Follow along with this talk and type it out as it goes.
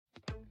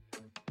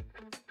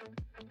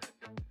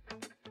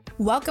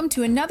Welcome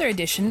to another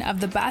edition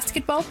of the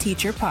Basketball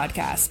Teacher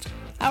Podcast.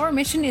 Our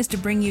mission is to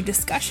bring you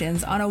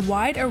discussions on a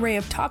wide array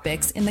of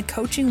topics in the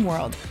coaching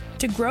world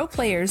to grow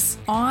players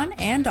on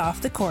and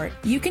off the court.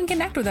 You can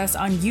connect with us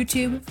on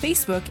YouTube,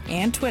 Facebook,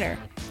 and Twitter,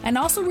 and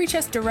also reach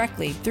us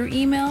directly through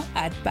email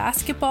at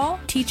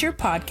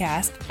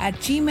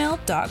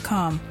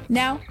basketballteacherpodcast@gmail.com.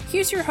 Now,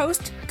 here's your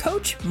host,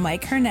 Coach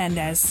Mike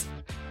Hernandez.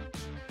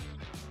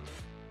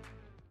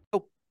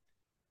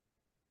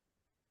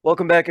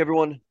 Welcome back,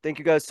 everyone. Thank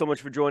you guys so much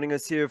for joining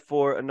us here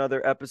for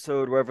another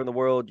episode, wherever in the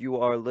world you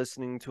are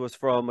listening to us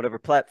from, whatever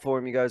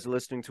platform you guys are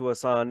listening to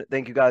us on.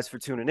 Thank you guys for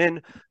tuning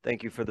in.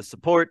 Thank you for the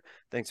support.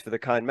 Thanks for the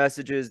kind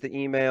messages, the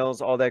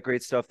emails, all that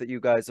great stuff that you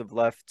guys have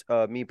left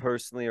me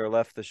personally or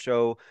left the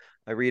show.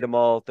 I read them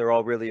all. They're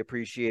all really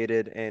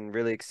appreciated and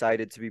really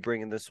excited to be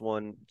bringing this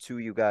one to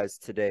you guys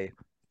today.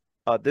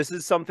 This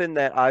is something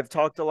that I've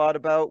talked a lot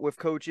about with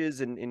coaches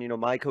and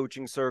my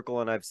coaching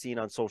circle, and I've seen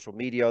on social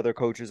media other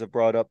coaches have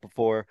brought up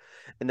before.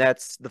 And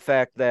that's the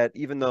fact that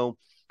even though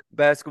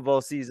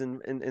basketball season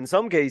in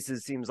some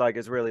cases seems like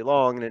it's really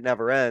long and it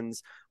never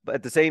ends, but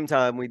at the same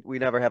time, we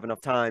never have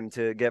enough time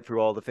to get through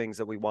all the things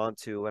that we want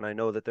to. And I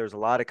know that there's a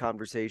lot of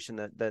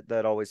conversation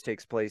that always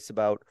takes place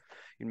about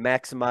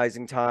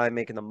maximizing time,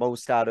 making the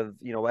most out of,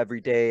 every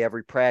day,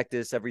 every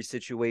practice, every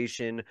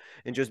situation,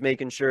 and just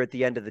making sure at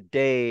the end of the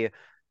day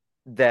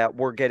that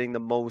we're getting the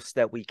most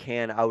that we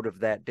can out of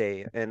that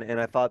day.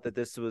 And I thought that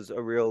this was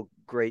a real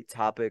great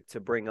topic to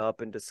bring up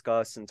and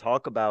discuss and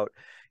talk about,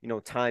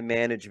 time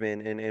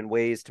management and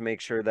ways to make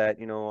sure that,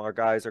 our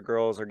guys or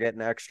girls are getting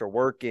extra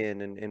work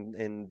in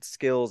and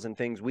skills and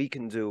things we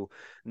can do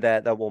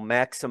that will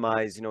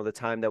maximize, the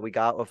time that we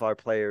got with our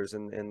players.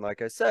 And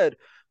like I said,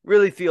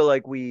 really feel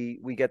like we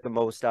get the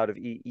most out of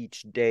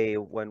each day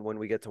when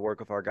we get to work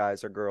with our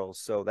guys or girls.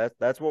 So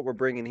that's what we're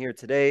bringing here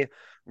today.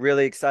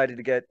 Really excited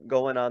to get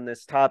going on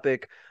this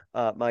topic.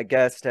 My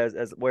guest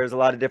wears a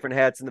lot of different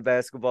hats in the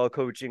basketball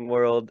coaching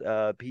world.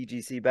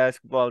 PGC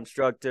basketball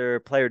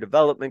instructor, player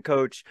development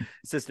coach,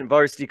 assistant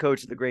varsity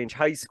coach at LaGrange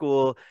High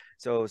School.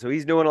 So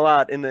he's doing a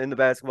lot in the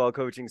basketball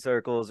coaching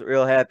circles.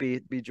 Real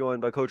happy to be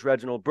joined by Coach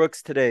Reggie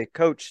Brooks today.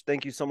 Coach,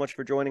 thank you so much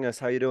for joining us.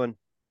 How you doing?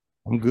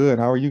 I'm good.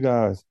 How are you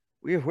guys?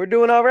 We're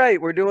doing all right.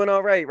 We're doing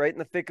all right. Right in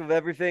the thick of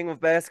everything with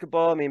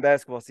basketball. I mean,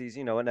 basketball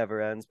season, it never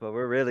ends, but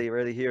we're really,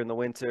 really here in the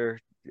winter,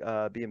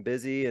 being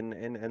busy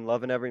and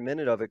loving every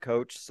minute of it,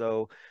 Coach.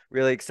 So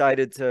really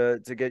excited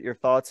to get your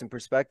thoughts and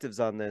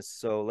perspectives on this.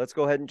 So let's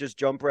go ahead and just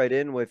jump right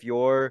in with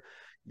your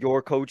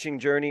coaching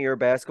journey, your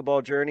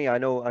basketball journey. I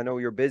know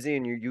you're busy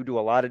and you do a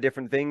lot of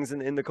different things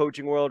in the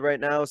coaching world right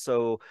now.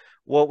 So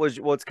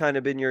what's kind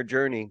of been your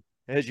journey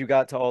as you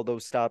got to all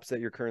those stops that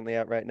you're currently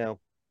at right now?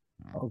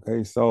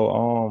 Okay,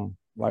 so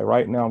like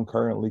right now I'm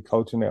currently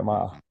coaching at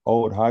my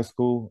old high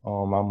school.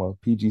 I'm a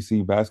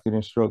PGC basket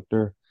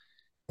instructor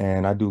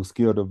and I do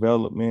skill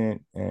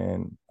development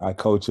and I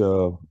coach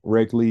a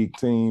rec league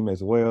team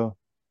as well.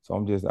 So I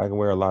can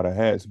wear a lot of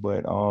hats,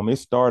 but it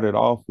started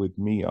off with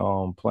me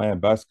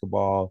playing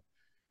basketball.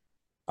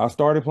 I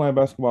started playing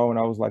basketball when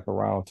I was like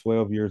around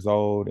 12 years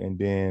old, and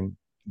then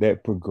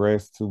that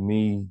progressed to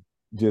me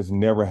just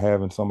never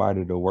having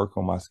somebody to work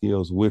on my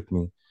skills with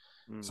me.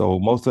 So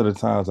most of the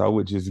times I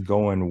would just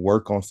go and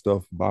work on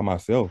stuff by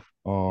myself.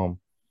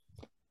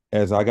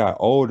 As I got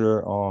older,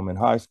 in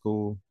high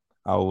school,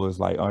 I was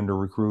like under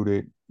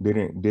recruited,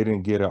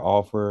 didn't get an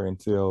offer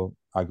until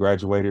I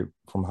graduated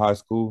from high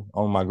school.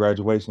 On my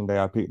graduation day,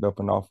 I picked up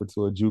an offer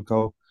to a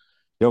JUCO.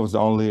 That was the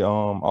only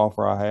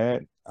offer I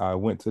had. I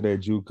went to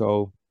that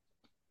JUCO.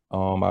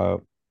 I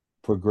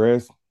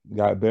progressed,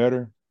 got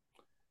better,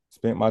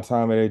 spent my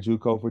time at that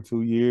JUCO for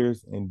 2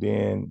 years, and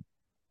then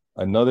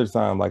another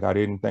time, like I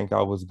didn't think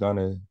I was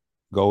gonna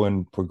go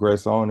and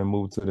progress on and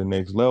move to the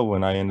next level,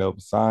 and I ended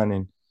up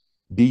signing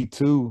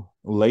D2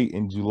 late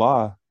in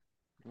July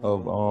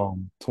of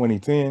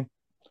 2010,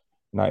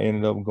 and I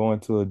ended up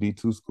going to a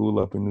D2 school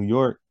up in New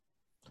York.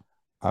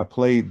 I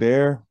played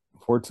there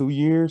for 2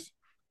 years,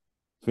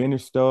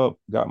 finished up,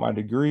 got my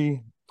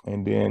degree,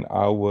 and then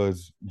I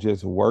was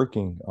just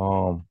working.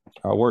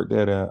 I worked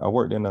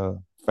in a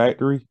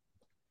factory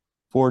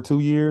for 2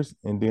 years,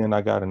 and then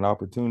I got an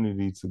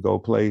opportunity to go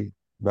play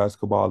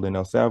basketball in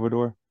El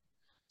Salvador.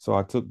 So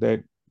I took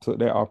that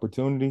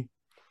opportunity,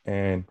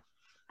 and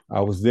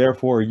I was there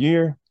for a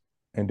year,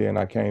 and then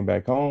I came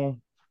back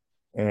home.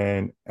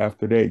 And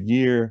after that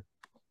year,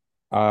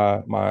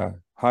 my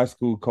high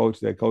school coach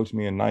that coached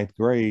me in ninth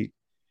grade,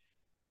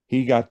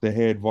 he got the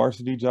head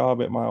varsity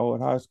job at my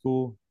old high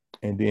school,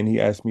 and then he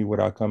asked me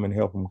would I come and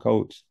help him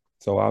coach.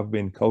 So I've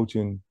been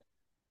coaching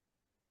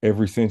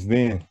ever since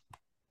then.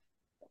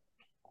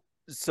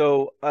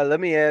 So let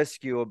me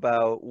ask you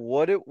about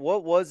what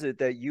was it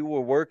that you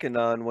were working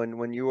on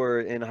when you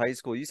were in high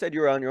school? You said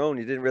you were on your own.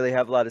 You didn't really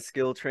have a lot of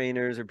skill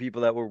trainers or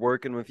people that were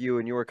working with you,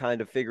 and you were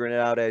kind of figuring it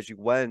out as you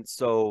went.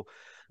 So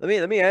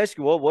let me ask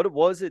you, what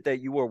was it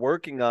that you were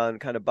working on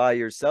kind of by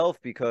yourself?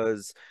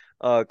 Because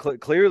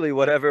clearly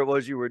whatever it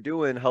was you were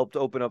doing helped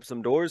open up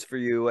some doors for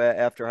you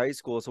after high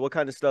school. So what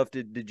kind of stuff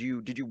did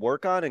you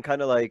work on, and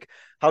kind of like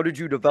how did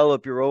you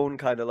develop your own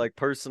kind of like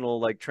personal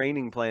like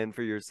training plan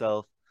for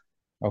yourself?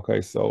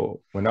 Okay,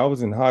 so when I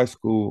was in high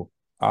school,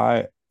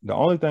 I the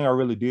only thing I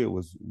really did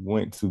was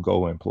went to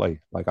go and play.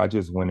 Like I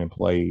just went and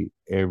played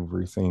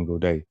every single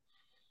day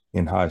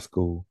in high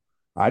school.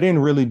 I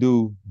didn't really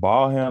do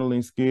ball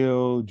handling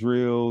skill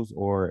drills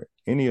or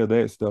any of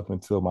that stuff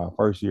until my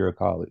first year of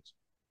college.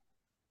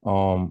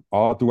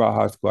 All throughout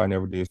high school, I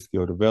never did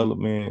skill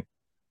development.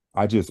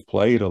 I just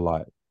played a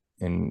lot.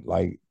 And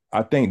like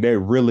I think that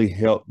really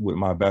helped with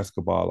my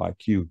basketball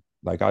IQ.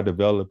 Like I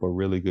developed a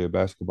really good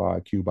basketball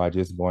IQ by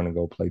just going to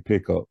go play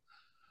pickup.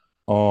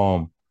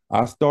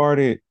 I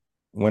started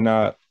when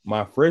I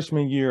my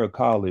freshman year of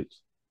college,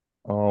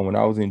 when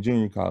I was in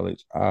junior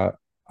college,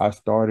 I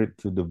started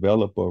to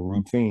develop a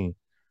routine.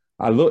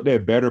 I looked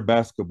at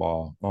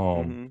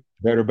Mm-hmm.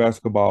 better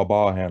basketball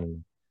ball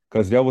handling,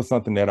 because that was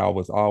something that I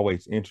was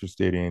always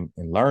interested in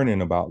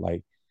learning about.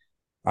 Like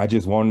I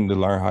just wanted to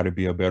learn how to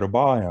be a better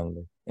ball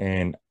handler.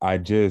 And I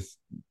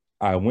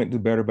went to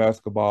better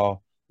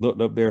basketball,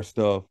 looked up their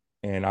stuff,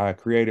 and I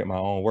created my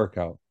own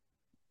workout.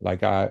 Like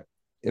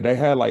they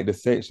had like the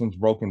sections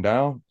broken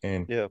down,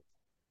 and Yeah.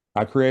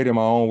 I created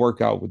my own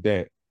workout with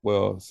that.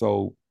 Well,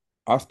 so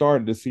I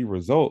started to see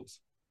results.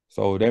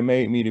 So that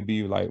made me to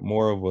be like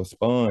more of a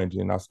sponge,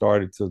 and I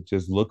started to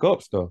just look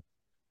up stuff.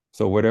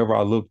 So whatever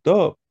I looked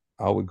up,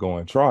 I would go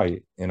and try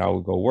it, and I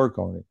would go work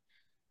on it.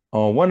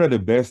 One of the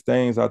best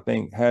things I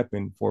think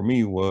happened for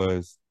me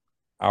was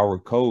our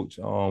coach,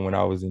 when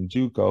I was in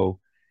JUCO.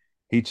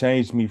 He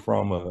changed me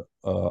from a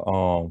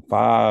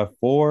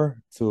 5-4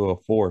 to a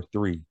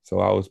 4-3. So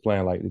I was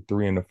playing like the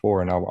 3 and the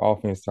 4, and our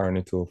offense turned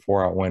into a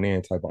 4 out 1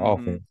 in type of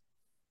Mm-hmm. offense,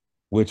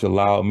 which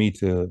allowed me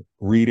to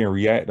read and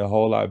react a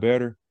whole lot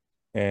better.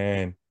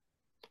 And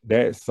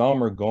that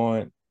summer,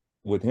 going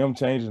with him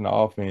changing the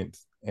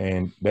offense,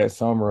 and that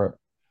summer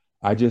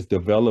I just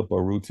developed a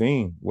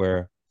routine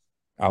where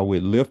I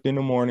would lift in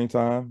the morning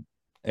time.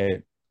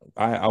 At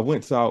I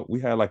went to we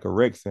had like a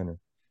rec center,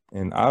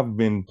 and I've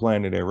been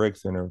playing at that rec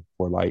center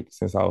for like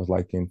since I was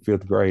like in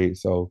fifth grade.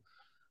 So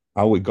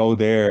I would go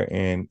there,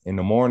 and in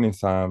the morning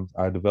times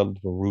I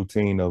developed a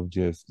routine of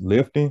just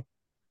lifting.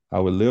 I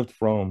would lift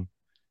from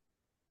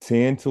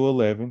 10 to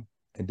 11,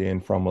 and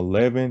then from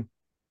 11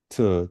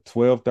 to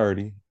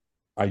 12:30,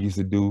 I used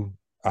to do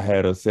I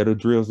had a set of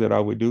drills that I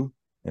would do,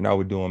 and I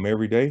would do them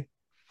every day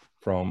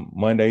from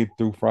Monday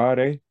through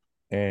Friday.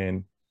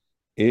 And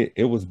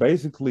it was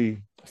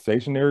basically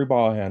stationary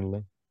ball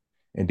handling,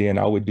 and then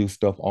I would do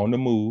stuff on the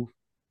move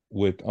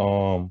with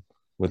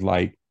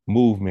like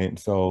movement.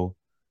 So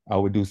I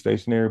would do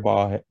stationary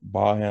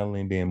ball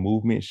handling, then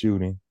movement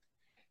shooting,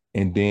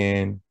 and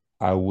then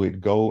I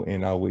would go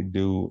and I would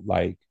do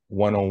like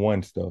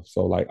one-on-one stuff.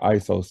 So like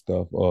ISO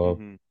stuff of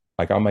Mm-hmm.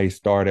 like I may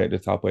start at the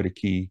top of the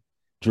key,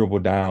 dribble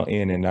down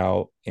in and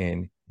out,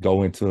 and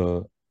go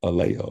into a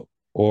layup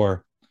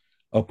or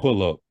a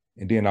pull up,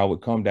 and then I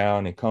would come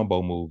down and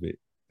combo move it.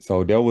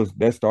 So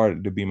that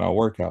started to be my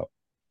workout.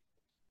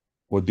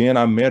 Well, then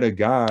I met a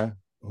guy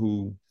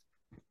who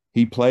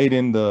he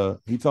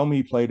told me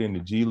he played in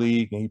the G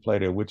League and he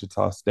played at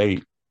Wichita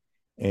State,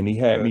 and he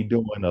had Okay. me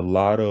doing a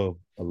lot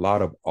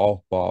of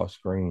off ball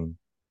screen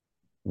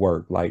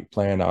work, like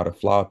playing out of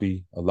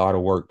floppy, a lot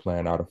of work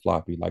playing out of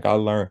floppy. Like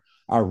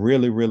I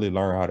really, really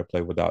learned how to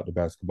play without the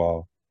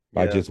basketball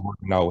by Yeah. just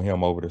working out with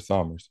him over the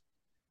summers.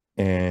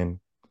 And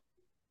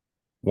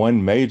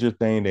one major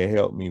thing that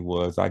helped me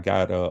was I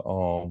got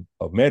a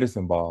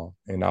medicine ball,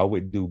 and I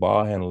would do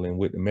ball handling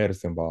with the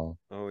medicine ball.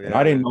 Oh And I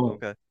yeah. didn't know,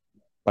 Okay.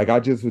 like I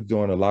just was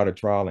doing a lot of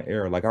trial and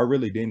error. Like I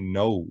really didn't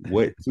know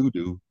what to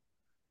do.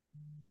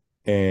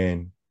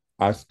 And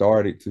I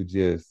started to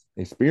just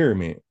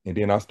experiment. And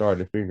then I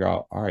started to figure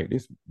out, all right,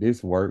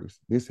 this works.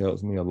 This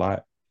helps me a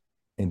lot.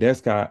 And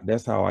that's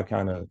how I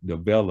kind of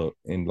developed.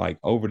 And like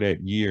over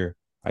that year,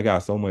 I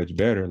got so much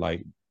better,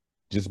 like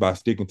just by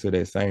sticking to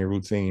that same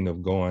routine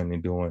of going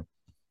and doing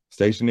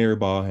stationary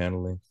ball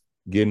handling,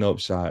 getting up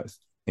shots,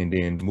 and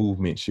then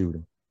movement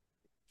shooting.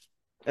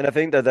 And I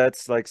think that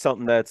that's like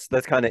something that's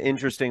kind of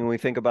interesting when we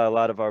think about a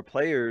lot of our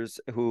players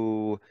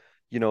who,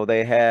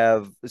 they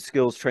have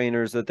skills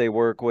trainers that they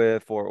work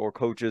with, or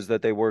coaches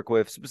that they work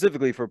with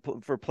specifically for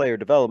player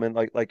development,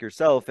 like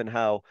yourself, and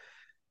how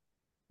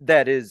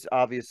that is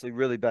obviously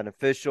really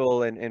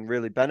beneficial and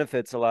really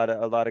benefits a lot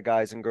of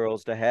guys and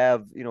girls to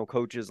have,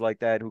 coaches like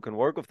that who can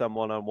work with them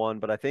one on one.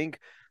 But I think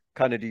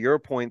kind of to your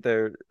point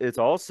there, it's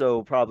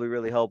also probably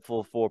really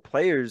helpful for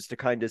players to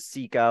kind of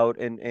seek out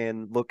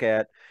and look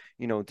at,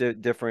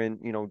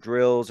 different,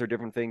 drills or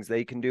different things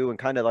they can do and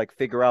kind of like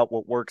figure out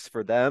what works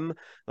for them,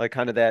 like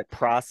kind of that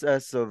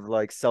process of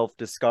like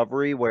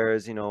self-discovery.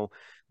 Whereas,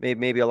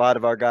 maybe a lot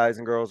of our guys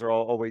and girls are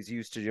always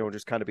used to,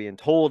 just kind of being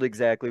told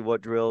exactly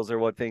what drills or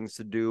what things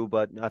to do.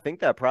 But I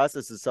think that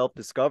process is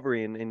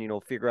self-discovery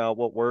and figure out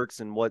what works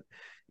and what,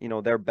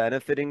 they're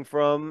benefiting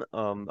from,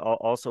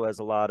 also has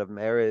a lot of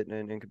merit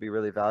and could be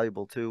really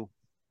valuable too.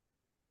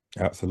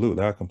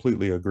 Absolutely. I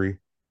completely agree.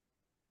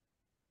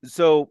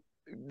 So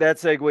that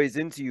segues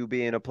into you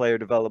being a player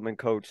development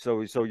coach.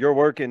 So you're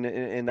working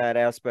in that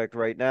aspect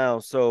right now.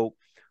 So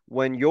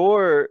when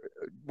you're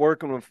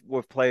working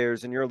with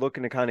players and you're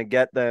looking to kind of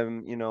get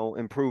them,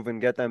 improve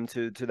and get them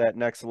to that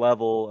next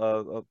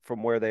level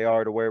from where they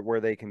are to where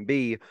they can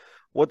be,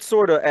 what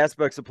sort of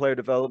aspects of player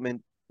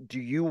development do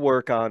you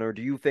work on or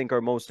do you think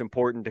are most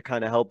important to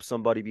kind of help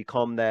somebody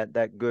become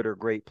that good or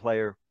great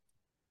player?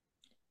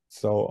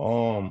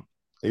 So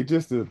it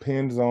just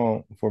depends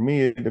on, for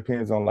me, it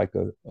depends on like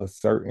a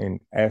certain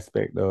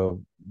aspect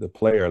of the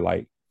player,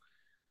 like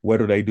what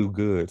do they do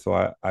good. So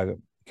I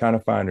kind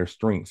of find their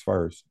strengths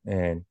first.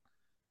 And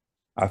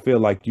I feel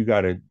like you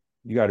gotta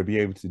be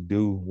able to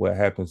do what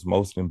happens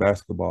most in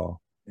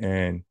basketball.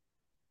 And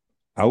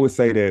I would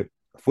say that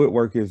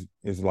footwork is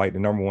like the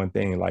number one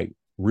thing, like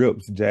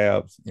rips,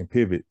 jabs, and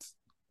pivots.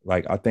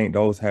 Like I think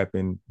those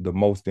happen the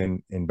most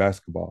in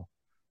basketball.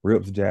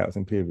 Rips, jabs,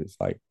 and pivots.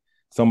 Like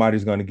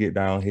somebody's gonna get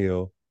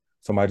downhill,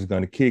 somebody's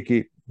gonna kick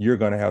it, you're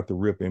gonna have to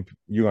rip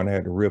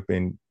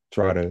and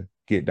try to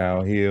get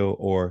downhill,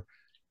 or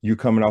you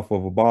coming off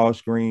of a ball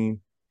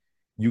screen,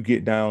 you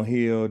get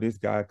downhill, this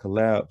guy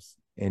collapse,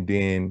 and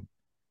then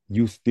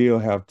you still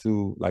have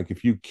to, like,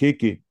 if you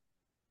kick it,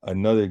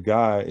 another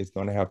guy is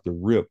going to have to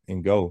rip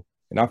and go.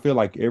 And I feel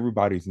like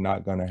everybody's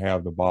not going to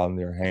have the ball in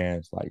their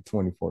hands like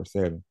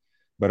 24/7.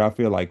 But I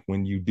feel like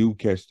when you do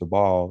catch the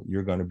ball,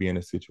 you're going to be in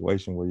a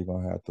situation where you're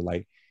going to have to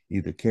like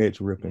either catch,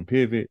 rip, and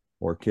pivot,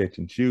 or catch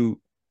and shoot,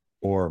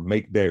 or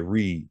make that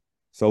read.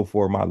 So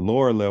for my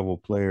lower level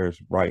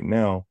players right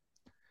now,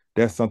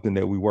 that's something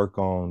that we work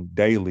on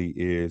daily.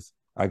 Is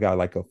I got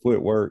like a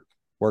footwork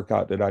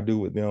workout that I do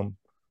with them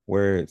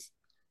where it's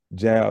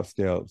jab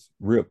steps,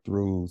 rip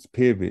throughs,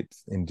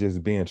 pivots, and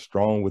just being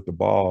strong with the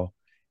ball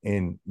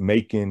and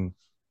making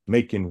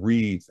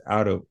reads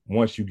out of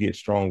once you get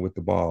strong with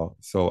the ball.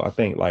 So I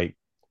think like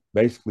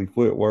basically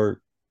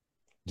footwork,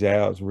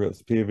 jabs,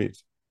 rips,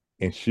 pivots,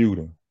 and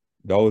shooting.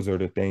 Those are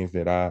the things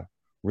that I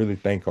really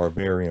think are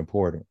very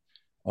important.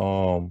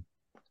 Um,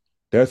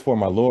 that's for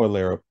my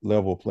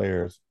level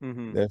players.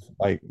 Mm-hmm. That's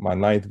like my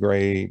ninth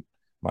grade,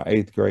 my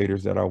eighth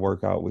graders that I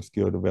work out with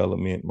skill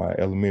development, my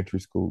elementary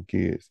school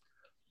kids.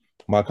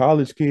 My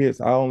college kids,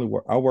 I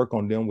work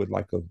on them with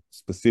like a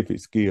specific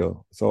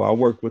skill. So I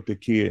work with the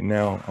kid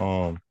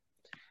now.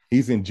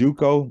 He's in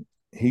JUCO.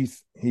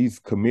 He's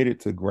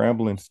committed to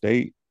Grambling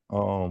State.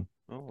 Oh,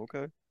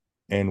 okay.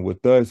 And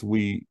with us,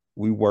 we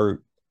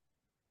work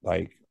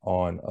like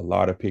on a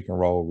lot of pick and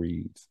roll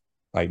reads,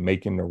 like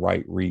making the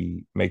right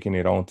read, making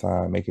it on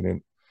time,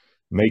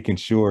 making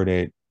sure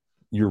that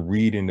you're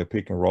reading the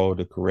pick and roll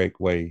the correct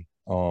way.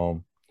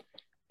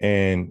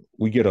 And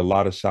we get a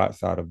lot of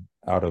shots out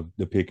of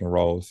the pick and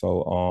roll.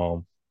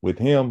 So with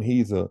him,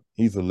 he's a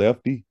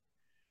lefty.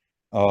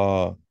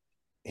 Uh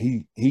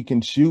he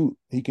can shoot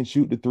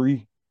the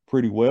three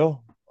pretty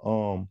well.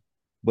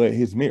 But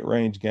his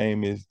mid-range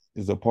game is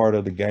a part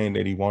of the game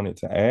that he wanted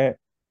to add.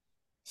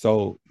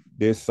 So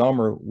this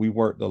summer we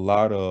worked a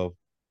lot of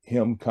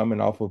him coming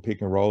off of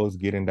pick and rolls,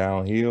 getting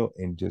downhill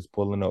and just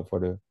pulling up for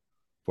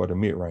the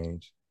mid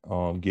range.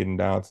 Getting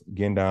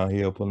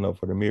downhill, pulling up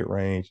for the mid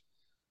range,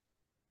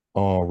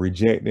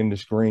 rejecting the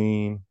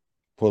screen,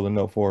 pulling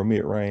up for a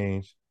mid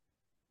range,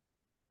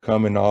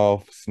 coming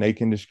off,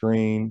 snaking the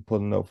screen,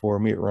 pulling up for a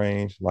mid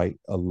range, like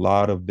a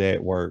lot of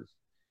that work.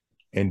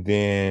 And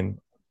then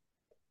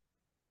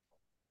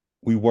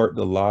we worked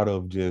a lot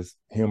of just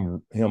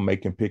him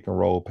making pick and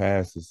roll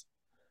passes.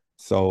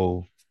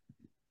 So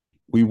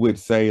we would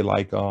say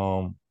like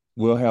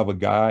we'll have a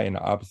guy in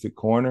the opposite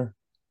corner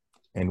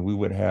and we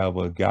would have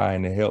a guy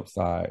in the help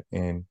side,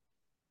 and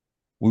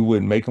we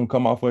would make him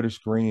come off of the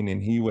screen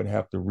and he would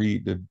have to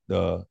read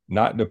the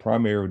not the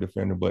primary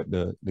defender, but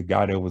the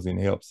guy that was in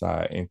help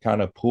side and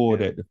kind of pull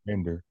Yeah. that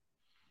defender.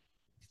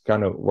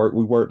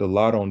 We worked a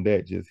lot on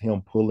that, just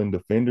him pulling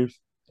defenders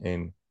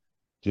and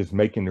just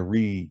making the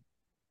read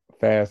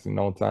fast and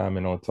on time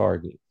and on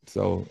target.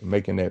 So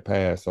making that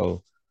pass.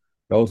 So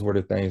those were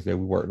the things that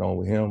we worked on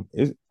with him.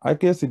 I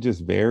guess it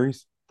just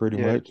varies pretty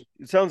Yeah, much.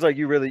 it sounds like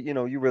you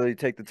really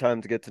take the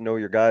time to get to know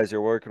your guys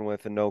you're working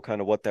with and know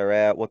kind of what they're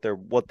at, what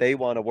they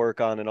want to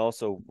work on, and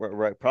also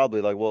right, probably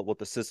like what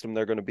the system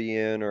they're going to be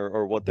in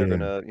or what they're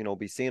going Yeah. to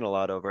be seeing a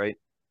lot of, right?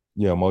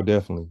 Yeah, most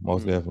definitely.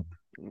 Most Mm.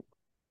 definitely.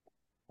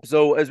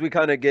 So as we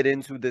kind of get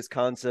into this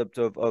concept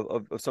of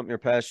something you're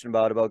passionate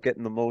about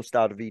getting the most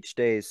out of each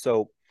day.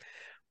 So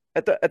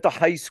at the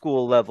high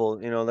school level,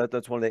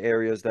 that's one of the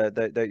areas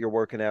that you're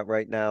working at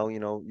right now.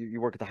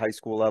 You work at the high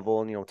school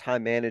level, and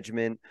time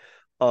management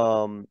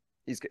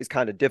is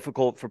kind of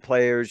difficult for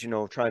players.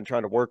 Trying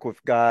to work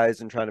with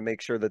guys and trying to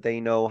make sure that they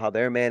know how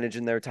they're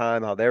managing their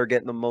time, how they're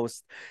getting the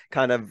most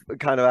kind of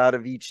out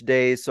of each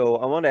day. So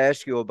I want to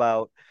ask you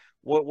about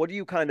what do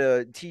you kind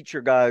of teach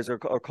your guys or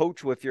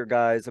coach with your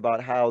guys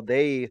about how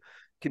they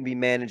can be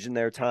managing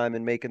their time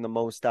and making the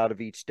most out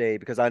of each day,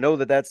 because I know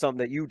that that's something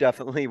that you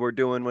definitely were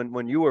doing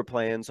when you were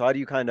playing. So how do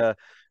you kind of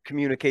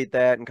communicate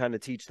that and kind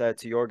of teach that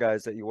to your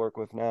guys that you work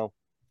with now?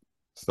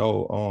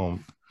 So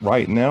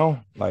right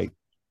now, like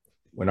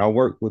when I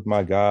work with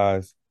my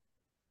guys,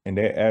 in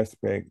that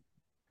aspect,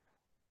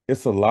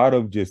 it's a lot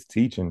of just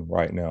teaching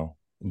right now,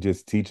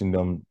 just teaching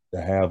them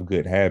to have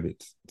good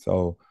habits.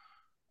 So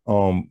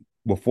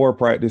before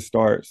practice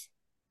starts,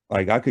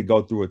 like I could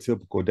go through a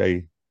typical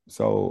day.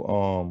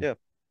 So Yeah.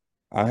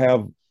 I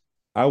have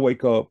I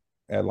wake up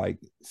at like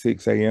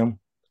 6 a.m.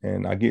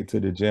 and I get to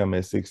the gym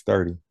at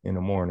 6:30 in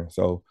the morning.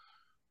 So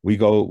we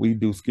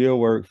do skill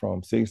work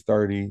from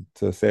 6:30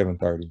 to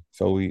 7:30.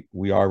 So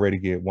we already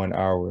get 1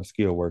 hour of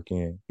skill work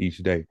in each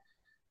day.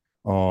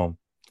 Um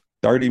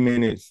 30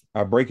 minutes,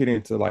 I break it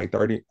into like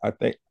 30, I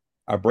think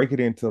I break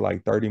it into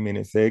like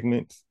 30-minute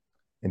segments,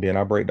 and then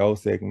I break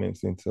those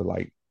segments into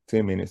like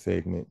 10-minute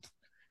segments.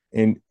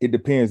 And it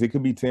depends. It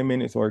could be 10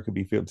 minutes or it could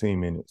be 15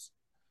 minutes.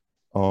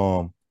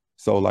 Um,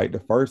 so like the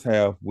first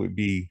half would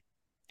be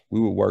we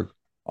would work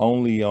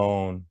only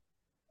on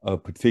a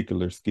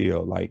particular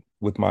skill, like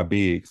with my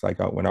bigs. Like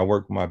when I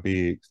work with my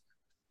bigs,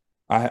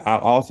 I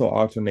also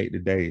alternate the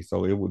days.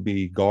 So it would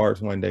be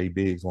guards one day,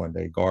 bigs one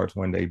day, guards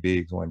one day,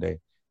 bigs one day.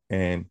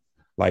 And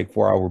like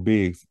for our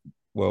bigs,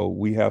 well,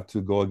 we have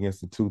to go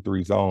against the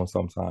 2-3 zone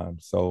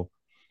sometimes. So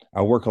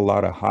I work a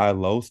lot of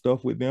high-low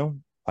stuff with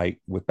them, like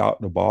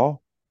without the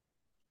ball,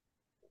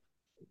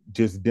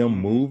 just them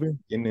Mm-hmm. moving,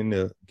 getting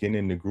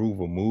in the groove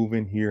of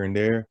moving here and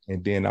there.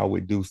 And then I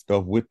would do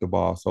stuff with the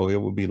ball. So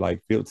it would be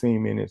like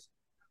 15 minutes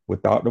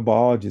without the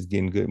ball, just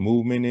getting good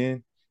movement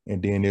in.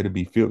 And then it'll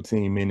be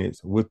 15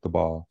 minutes with the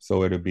ball.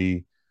 So it'll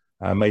be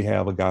I may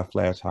have a guy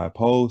flash high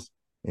post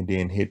and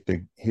then hit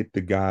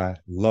the guy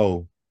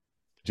low,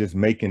 just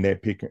making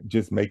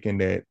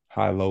that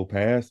high-low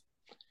pass.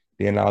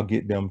 Then I'll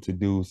get them to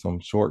do some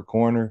short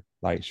corner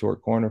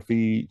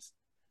feeds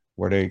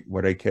where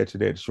they catch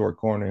it at the short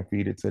corner and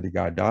feed it to the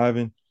guy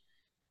diving.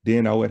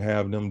 Then I would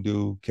have them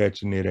do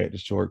catching it at the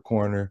short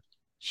corner,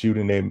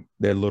 shooting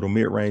that little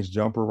mid-range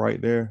jumper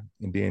right there,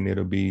 and then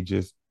it'll be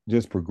just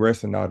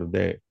progressing out of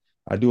that.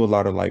 I do a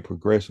lot of like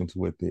progressions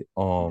with it.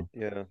 Yeah.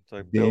 It's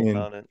like building Then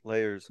on it,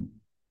 layers.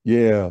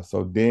 yeah,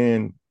 so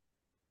then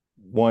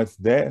once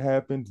that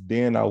happens,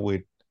 then I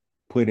would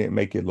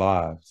make it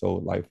live. So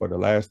like for the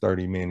last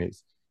 30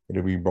 minutes,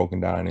 it'll be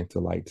broken down into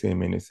like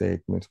 10-minute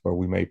segments where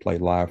we may play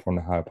live from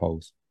the high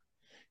post.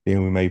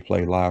 Then we may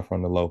play live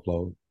from the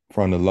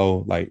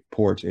low like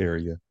porch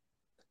area.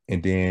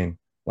 And then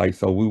like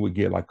so we would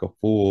get like a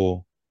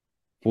full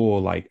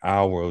like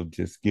hour of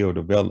just skill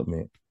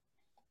development.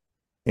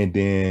 And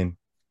then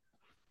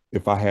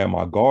if I had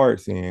my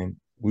guards in,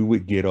 we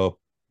would get up,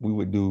 we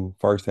would do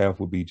first half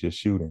would be just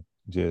shooting.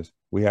 Just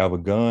we have a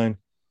gun.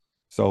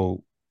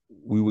 So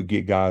we would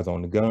get guys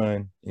on the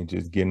gun and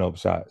just getting up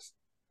shots.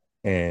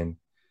 And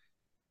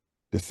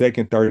the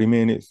second 30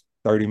 minutes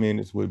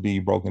would be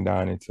broken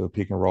down into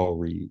pick and roll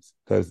reads.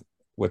 Because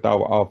with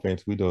our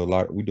offense, we do a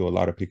lot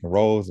of pick and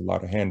rolls, a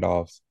lot of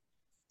handoffs.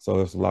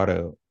 So it's a lot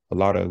of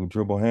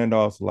dribble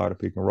handoffs, a lot of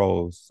pick and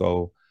rolls.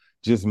 So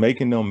just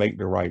making them make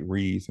the right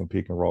reads and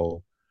pick and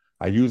roll.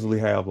 I usually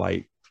have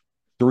like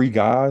 3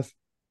 guys,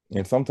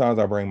 and sometimes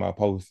I bring my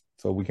post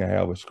so we can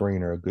have a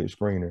good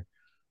screener.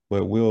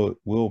 But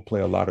we'll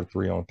play a lot of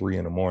 3-on-3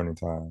 in the morning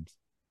times.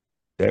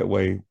 That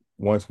way,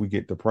 once we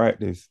get to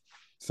practice,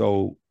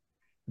 so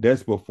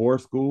that's before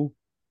school.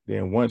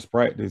 Then once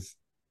practice,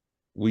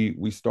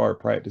 we start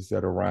practice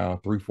at around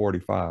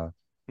 3:45.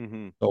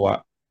 Mm-hmm.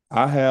 So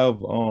I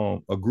have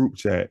a group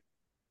chat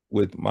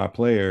with my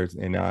players,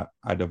 and I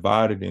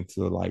divide it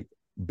into like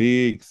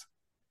bigs,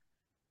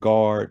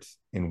 guards,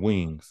 and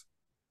wings.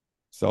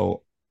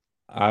 So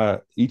I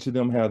each of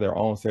them have their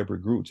own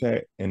separate group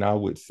chat, and I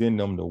would send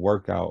them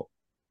the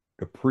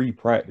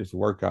pre-practice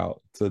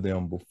workout to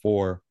them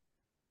before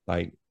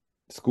like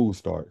school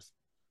starts.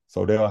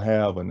 So they'll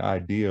have an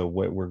idea of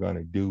what we're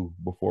gonna do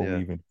before we Yeah.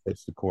 even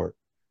touch the court.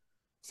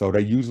 So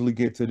they usually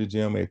get to the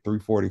gym at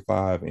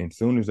 3:45, and as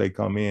soon as they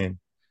come in,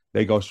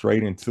 they go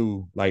straight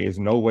into like it's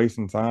no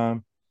wasting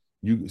time.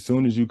 You as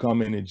soon as you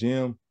come in the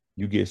gym,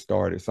 you get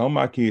started. Some of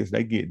my kids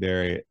they get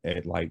there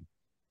at like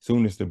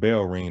soon as the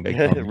bell ring, they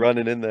come in.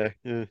 Running in there.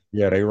 Yeah.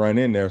 Yeah, they run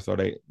in there, so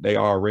they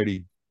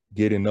already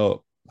getting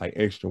up like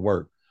extra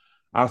work.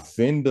 I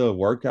send the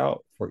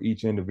workout for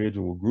each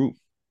individual group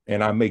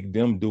and I make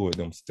them do it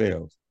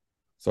themselves.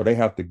 So they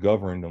have to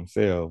govern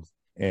themselves.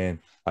 And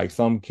like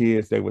some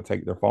kids, they would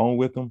take their phone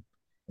with them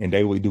and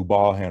they would do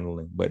ball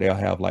handling, but they'll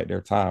have like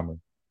their timer.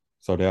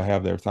 So they'll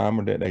have their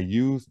timer that they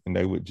use and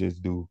they would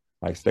just do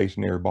like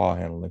stationary ball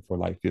handling for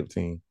like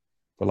 15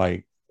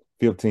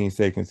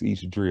 seconds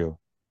each drill.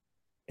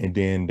 And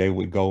then they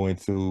would go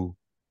into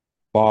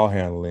ball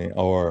handling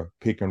or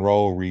pick and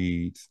roll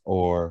reads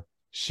or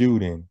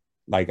shooting.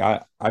 Like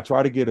I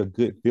try to get a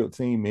good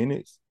 15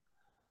 minutes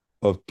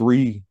of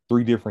three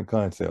different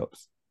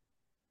concepts.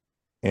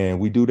 And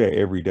we do that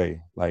every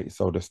day. Like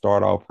so to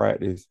start off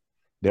practice,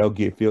 they'll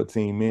get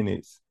 15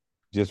 minutes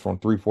just from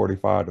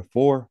 3:45 to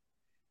 4,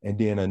 and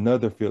then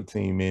another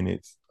 15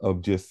 minutes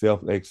of just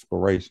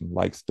self-exploration,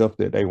 like stuff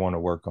that they want to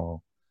work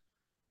on.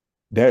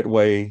 That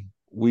way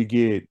we've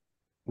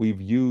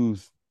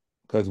used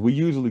because we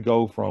usually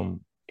go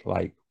from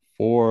like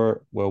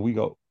 4, well, we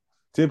go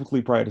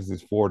typically practice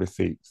is 4 to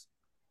 6.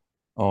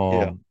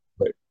 Yeah.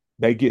 But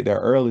they get there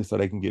early so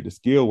they can get the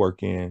skill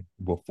work in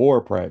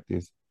before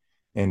practice.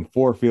 And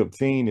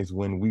 4:15 is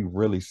when we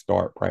really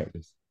start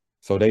practice.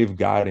 So they've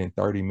gotten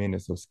 30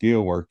 minutes of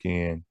skill work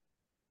in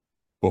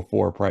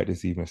before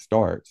practice even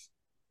starts.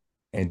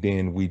 And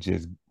then we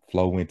just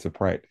flow into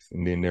practice.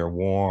 And then they're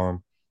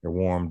warm, they're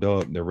warmed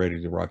up, they're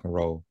ready to rock and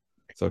roll.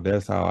 So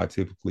that's how I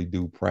typically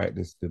do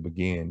practice to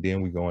begin.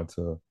 Then we go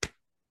into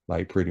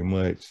like pretty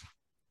much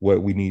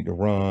what we need to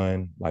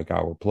run, like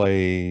our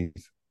plays,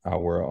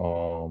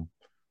 our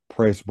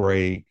press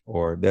break,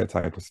 or that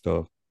type of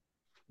stuff.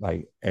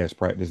 Like as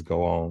practice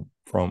go on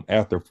from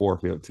after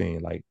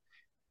 4:15,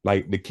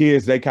 like the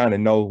kids, they kind of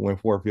know when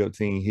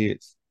 4:15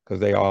 hits because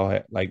they all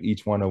had, like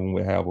each one of them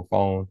would have a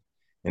phone,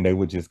 and they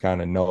would just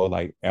kind of know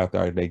like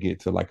after they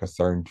get to like a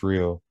certain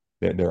drill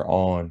that they're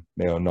on,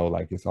 they'll know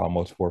like it's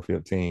almost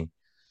 4:15.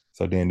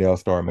 So then they'll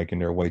start making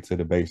their way to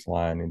the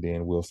baseline, and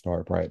then we'll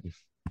start practice.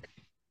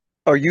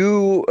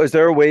 Is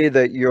there a way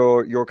that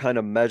you're kind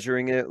of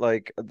measuring it,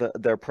 like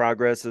their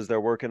progress as they're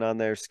working on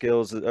their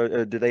skills?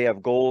 Or do they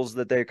have goals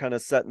that they're kind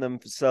of setting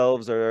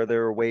themselves, or are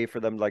there a way for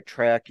them to like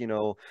track,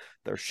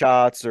 their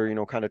shots,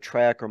 or kind of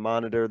track or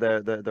monitor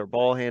their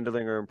ball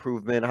handling or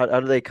improvement? How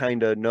do they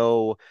kind of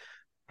know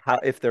how,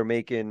 if they're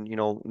making,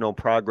 no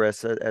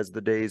progress as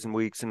the days and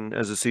weeks and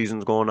as the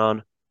season's going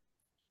on?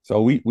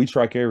 So we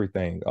track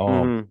everything.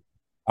 Hmm.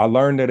 I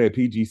learned that at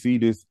PGC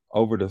this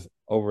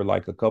over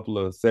like a couple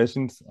of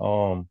sessions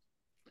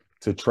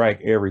to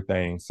track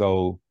everything.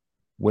 So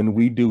when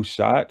we do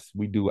shots,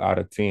 we do out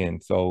of 10.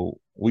 So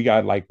we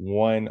got like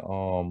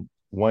one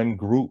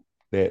group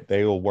that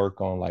they will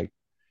work on like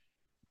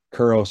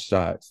curl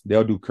shots.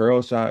 They'll do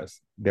curl shots,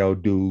 they'll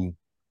do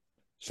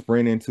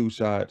sprint in 2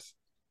 shots,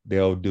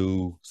 they'll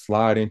do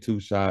slide in 2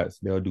 shots,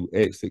 they'll do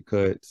exit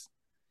cuts,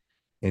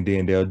 and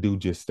then they'll do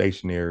just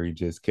stationary,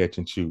 just catch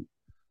and shoot.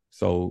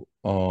 So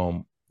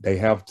they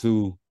have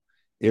to,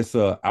 it's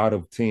a out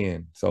of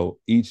 10. So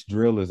each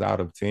drill is out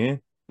of 10.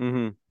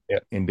 Hmm.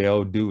 And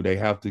they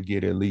have to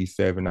get at least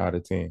 7 out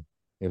of 10.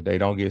 If they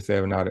don't get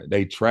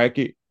they track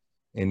it,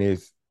 and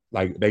it's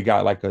like they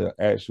got like an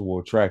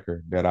actual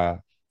tracker that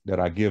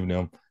I give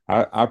them.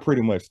 I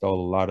pretty much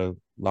stole a lot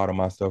of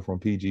my stuff from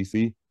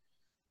PGC.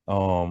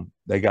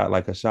 They got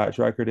like a shot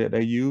tracker that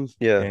they use,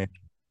 Yeah. and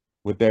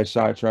with that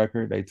shot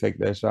tracker, they take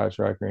that shot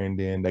tracker and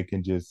then they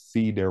can just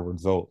see their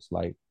results.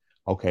 Like,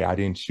 okay, I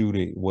didn't shoot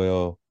it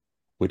well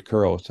with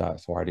curl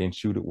shots, or I didn't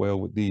shoot it well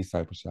with these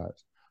type of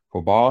shots.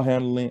 For ball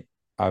handling,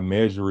 I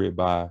measure it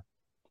by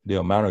the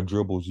amount of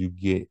dribbles you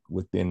get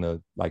within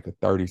a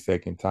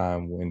 30-second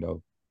time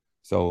window.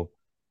 So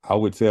I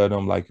would tell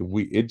them like if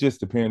it just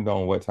depends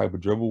on what type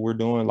of dribble we're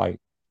doing. Like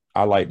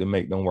I like to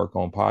make them work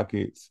on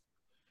pockets,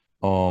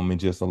 and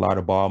just a lot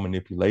of ball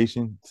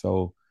manipulation.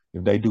 So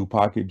if they do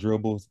pocket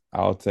dribbles,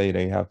 I'll say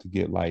they have to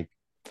get like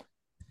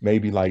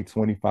maybe like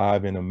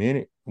 25 in a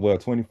minute, well,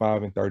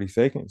 25 in 30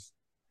 seconds.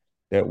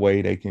 That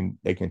way they can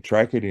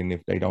track it, and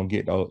if they don't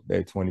get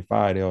that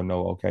 25, they'll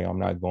know, okay, I'm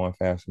not going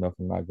fast enough,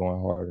 I'm not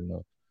going hard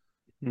enough.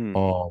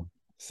 Hmm.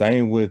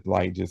 Same with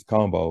like just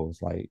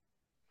combos. Like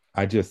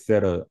I just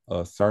set a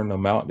certain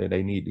amount that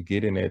they need to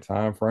get in that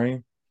time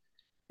frame.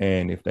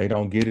 And if they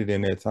don't get it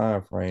in that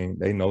time frame,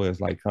 they know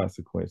it's like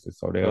consequences.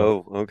 So they'll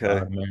Oh, okay.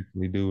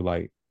 automatically do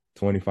like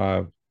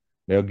 25.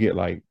 They'll get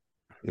like,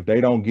 if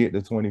they don't get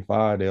the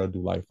 25, they'll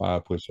do like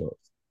 5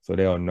 push-ups. So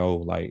they'll know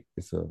like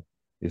it's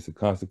a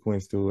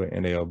consequence to it,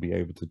 and they'll be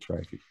able to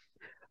track it.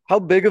 How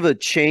big of a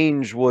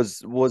change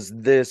was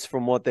this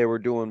from what they were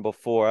doing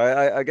before?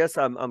 I guess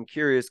I'm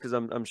curious because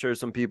I'm sure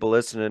some people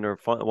listening are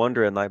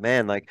wondering, like,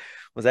 man, like,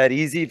 was that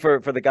easy for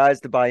the guys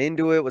to buy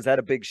into it? Was that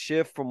a big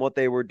shift from what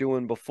they were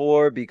doing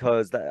before?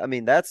 Because I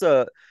mean that's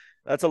a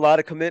lot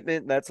of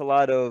commitment. That's a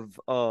lot of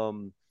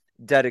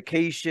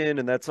dedication,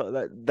 and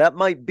that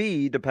might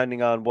be,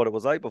 depending on what it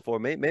was like before,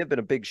 may have been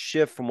a big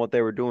shift from what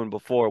they were doing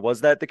before. Was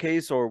that the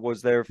case, or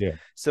was there Yeah.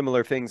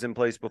 similar things in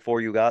place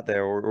before you got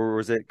there, or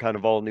was it kind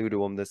of all new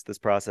to them, this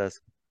process?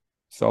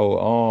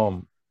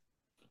 So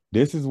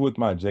this is with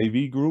my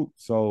JV group.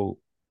 So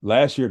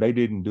last year they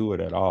didn't do it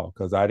at all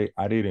because I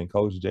didn't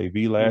coach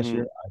JV last Hmm.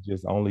 year. I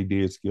just only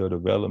did skill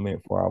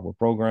development for our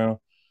program.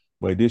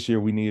 But this year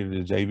we needed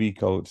a JV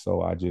coach,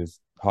 so I just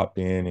hopped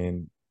in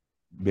and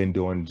been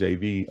doing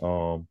JV.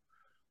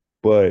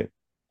 But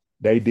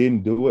they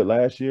didn't do it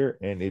last year,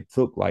 and it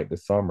took like the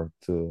summer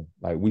to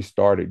like we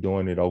started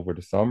doing it over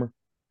the summer,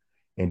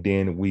 and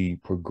then we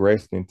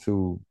progressed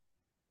into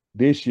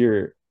this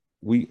year.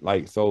 We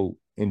like so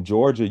in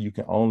Georgia you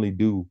can only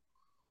do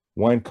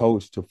one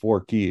coach to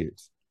 4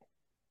 kids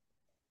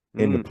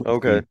in the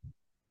Okay. preseason.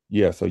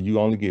 Yeah, so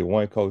you only get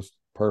one coach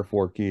per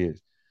 4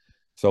 kids.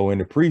 So in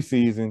the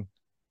preseason,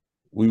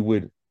 we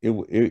would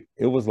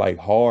it was like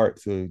hard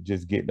to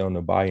just get them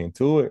to buy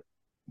into it,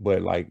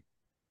 but like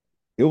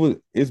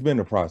it's been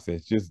a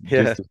process. Just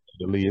Yeah. to say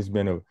the least,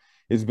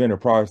 it's been a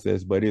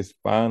process, but it's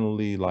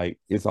finally like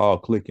it's all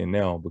clicking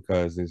now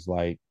because it's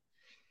like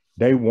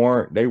they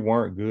weren't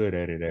good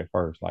at it at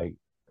first. Like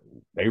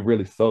they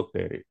really sucked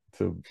at it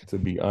to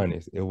be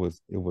honest. It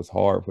was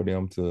hard for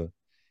them to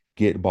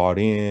get bought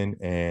in.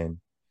 And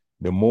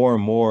the more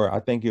and more, I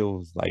think it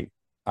was like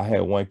I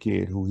had one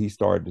kid who he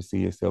started to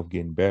see himself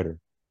getting better,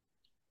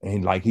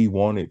 and like he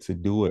wanted to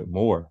do it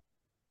more.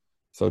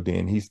 So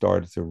then he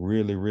started to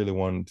really, really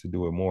want to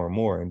do it more and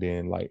more. And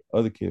then like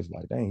other kids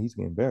like, dang, he's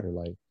getting better.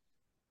 Like,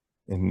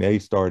 and they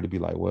started to be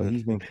like, well,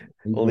 he's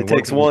Only been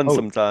takes working with one coach.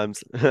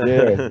 sometimes.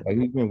 Yeah, like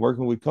he's been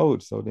working with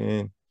coach. So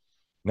then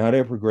now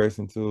they're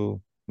progressing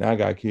to now I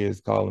got kids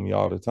calling me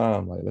all the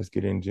time, like, let's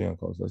get in the gym,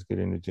 coach. Let's get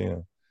in the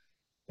gym.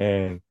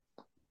 And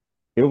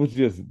it was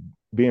just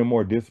being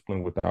more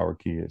disciplined with our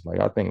kids. Like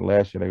I think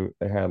last year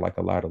they had like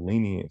a lot of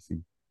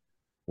leniency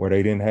where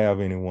they didn't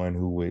have anyone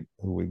who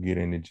would get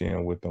in the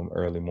gym with them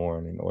early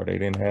morning, or they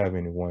didn't have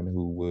anyone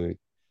who would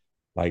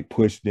like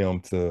push them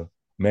to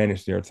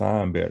manage their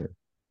time better.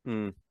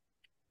 Hmm.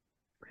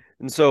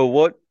 And so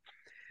what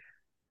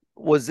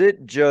was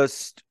it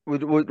just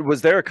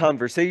was there a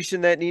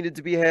conversation that needed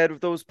to be had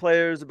with those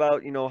players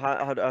about,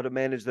 how to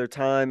manage their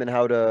time and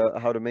how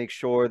to make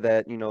sure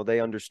that, they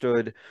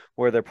understood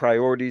where their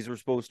priorities were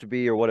supposed to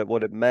be, or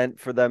what it meant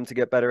for them to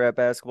get better at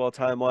basketball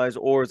time wise?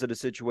 Or is it a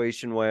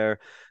situation where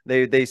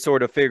they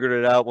sort of figured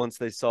it out once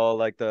they saw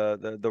like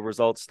the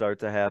results start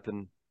to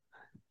happen?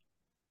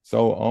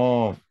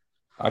 So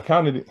I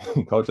kind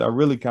of coach, I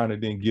really kind of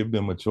didn't give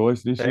them a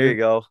choice this There you year.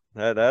 go.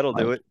 That'll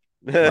do Like it.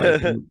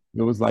 like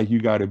it was like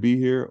you got to be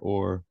here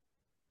or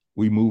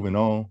we moving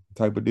on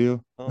type of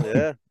deal. Oh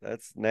yeah,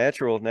 that's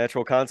natural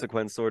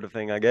consequence sort of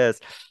thing, I guess.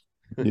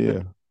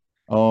 Yeah.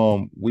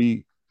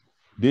 We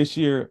this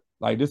year,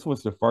 like this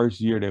was the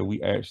first year that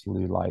we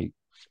actually like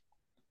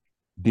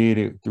did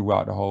it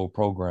throughout the whole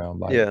program.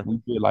 Like Yeah. we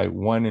did like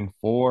 1 in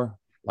 4,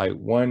 like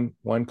one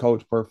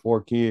coach per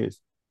 4 kids.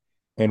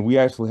 And we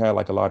actually had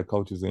like a lot of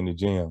coaches in the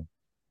gym.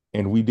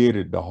 And we did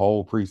it the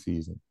whole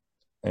preseason.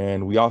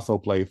 And we also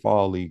played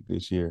fall league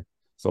this year.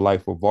 So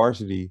like for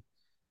varsity,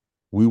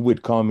 we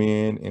would come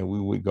in and we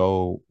would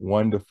go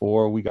 1 to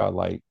 4. We got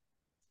like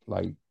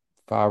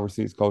 5 or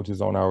 6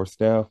 coaches on our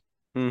staff.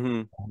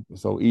 Hmm.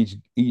 So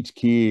each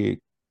kid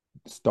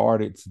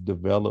started to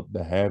develop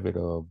the habit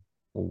of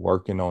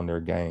working on their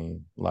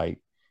game, like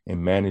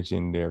and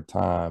managing their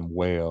time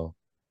well.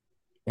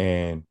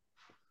 And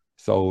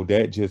so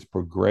that just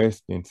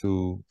progressed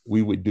into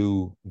we would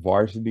do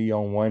varsity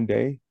on one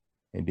day,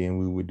 and then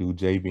we would do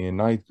JV and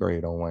ninth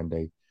grade on one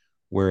day.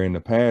 Where in the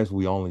past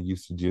we only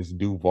used to just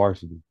do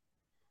varsity.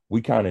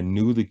 We kind of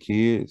knew the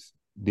kids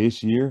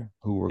this year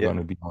who were Yeah. going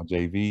to be on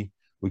JV.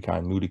 We kind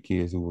of knew the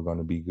kids who were going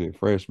to be good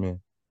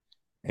freshmen,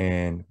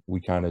 and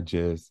we kind of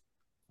just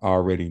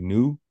already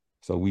knew.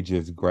 So we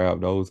just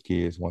grabbed those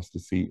kids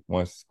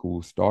once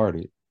school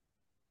started,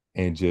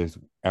 and just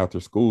after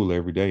school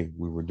every day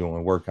we were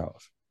doing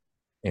workouts,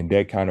 and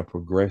that kind of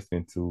progressed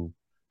into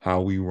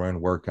how we run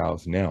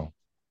workouts now.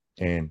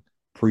 And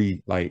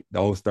pre like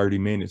those 30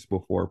 minutes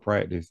before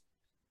practice,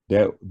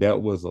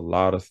 that was a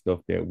lot of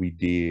stuff that we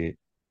did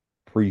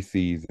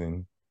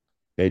preseason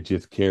that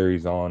just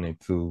carries on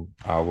into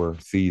our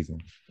season.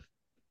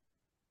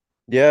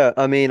 Yeah,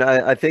 I mean,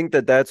 I think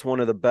that that's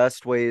one of the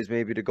best ways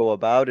maybe to go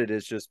about it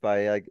is just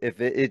by like if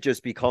it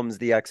just becomes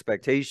the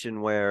expectation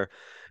where,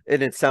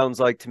 and it sounds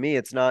like to me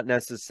it's not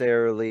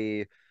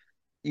necessarily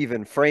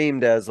even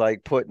framed as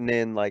like putting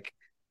in like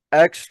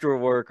extra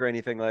work or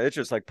anything, like it's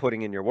just like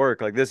putting in your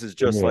work. Like this is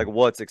just Yeah. like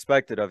what's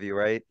expected of you,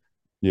 right?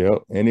 Yeah.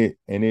 And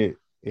it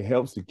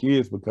helps the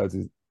kids because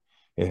it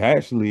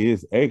actually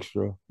is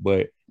extra,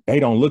 but they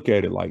don't look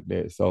at it like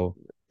that. So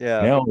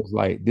Yeah. now it's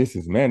like this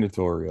is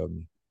mandatory of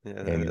me.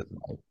 And Yeah. it's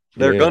like,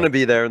 They're yeah, gonna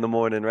be there in the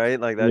morning, right?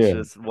 Like that's yeah,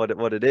 just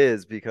what it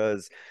is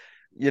because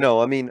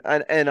I mean,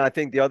 and I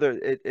think the other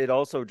it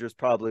also just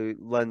probably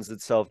lends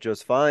itself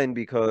just fine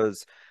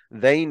because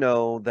they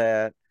know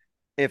that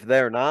if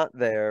they're not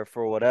there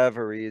for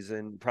whatever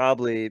reason,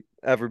 probably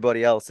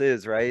everybody else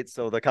is, right?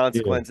 So the yeah,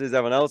 consequence is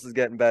everyone else is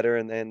getting better,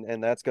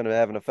 and that's going to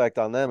have an effect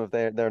on them if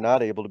they're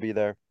not able to be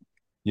there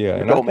yeah.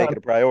 or And I don't kind make of it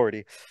a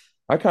priority.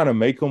 I kind of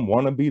make them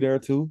want to be there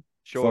too.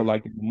 So Sure.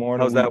 like in the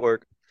morning How's that we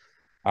work?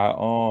 I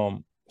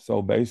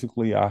so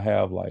basically I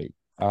have like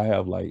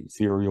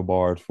cereal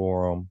bars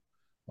for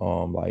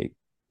them, like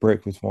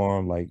breakfast for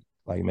them, like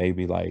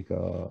maybe like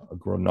a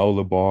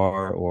granola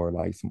bar or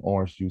like some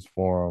orange juice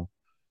for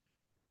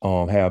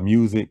them. Have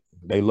music.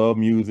 They love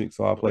music,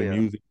 so I Oh play yeah.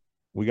 music.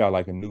 We got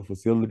like a new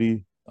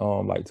facility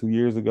like 2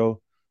 years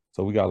ago.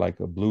 So we got like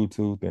a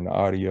Bluetooth and the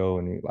audio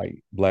and it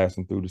like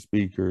blasting through the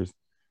speakers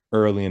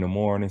early in the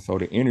morning. So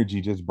the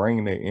energy, just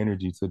bringing that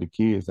energy to the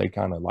kids, they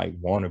kind of like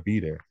want to be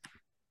there.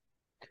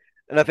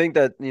 And I think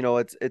that,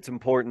 it's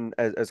important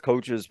as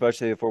coaches,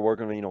 especially if we're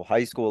working on,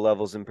 high school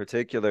levels in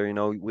particular,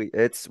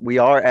 we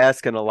are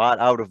asking a lot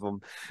out of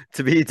them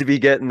to be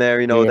getting there,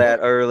 Yeah, that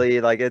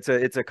early. Like it's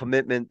a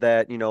commitment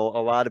that, a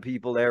lot of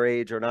people their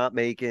age are not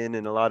making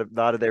and a lot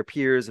of their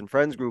peers and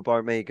friends group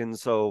aren't making.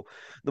 So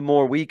the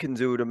more we can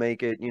do to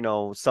make it,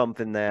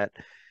 something that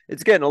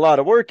it's getting a lot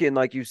of work in,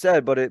 like you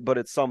said, but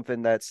it's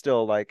something that's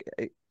still like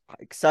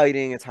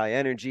exciting. It's high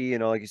energy. You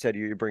know, like you said,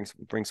 you bring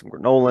some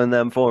granola in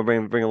them for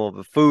bring a little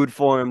bit of food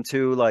for them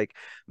too. Like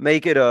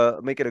make it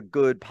a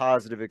good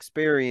positive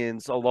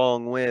experience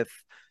along with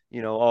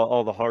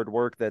all the hard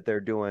work that they're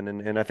doing.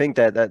 And I think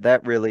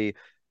that really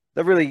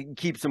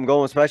keeps them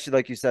going, especially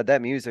like you said,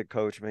 that music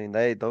coach. I mean,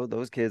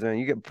 those kids, man,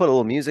 you can put a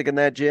little music in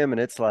that gym,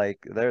 and it's like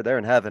they're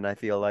in heaven. I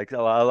feel like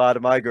a lot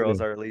of my Yeah,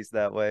 girls are at least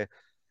that way.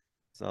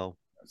 So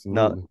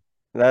no, absolutely.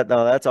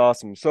 no, that's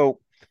awesome. So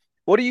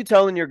what are you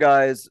telling your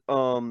guys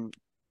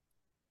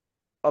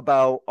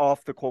about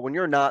off the court when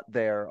you're not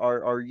there?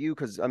 Are you,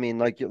 because I mean,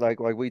 like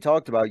we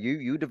talked about,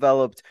 you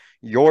developed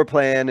your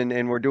plan,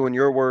 and we're doing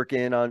your work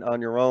in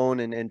on your own,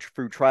 and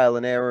through trial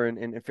and error,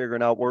 and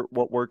figuring out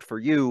what worked for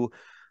you.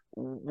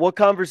 What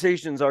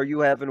conversations are you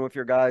having with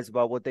your guys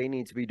about what they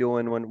need to be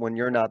doing when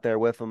you're not there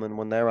with them and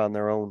when they're on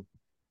their own?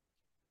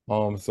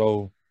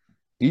 So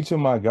each of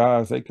my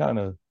guys, they kind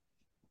of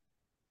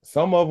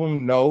some of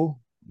them know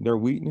their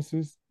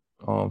weaknesses,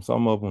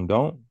 some of them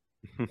don't.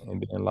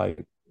 And then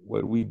like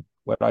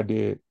what I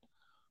did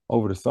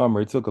over the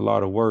summer, it took a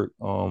lot of work.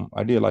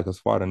 I did like a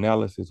SWOT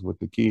analysis with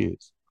the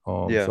kids.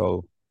 Yeah.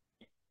 So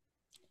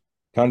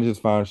kind of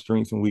just found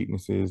strengths and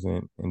weaknesses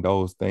and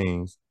those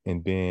things.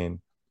 And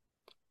then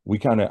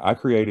I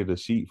created a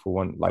sheet for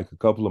one, like a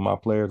couple of my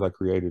players, I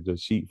created a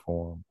sheet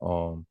for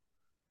them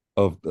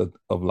of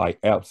like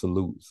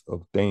absolutes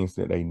of things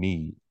that they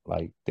need,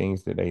 like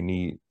things that they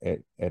need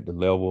at the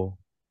level,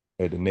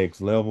 at the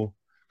next level.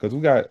 Because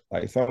we got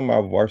like some of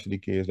my varsity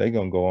kids, they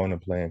gonna go on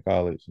and play in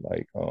college,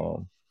 like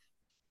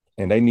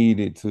and they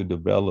needed to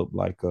develop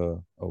like a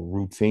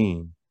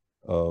routine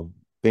of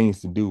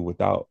things to do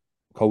without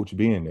coach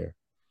being there.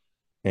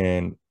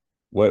 And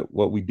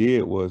what we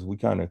did was we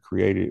kind of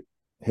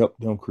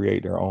helped them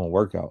create their own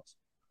workouts.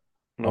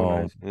 No,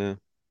 Um, nice. Yeah.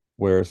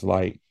 where it's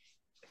like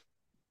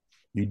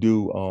you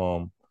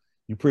do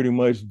you pretty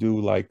much do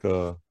like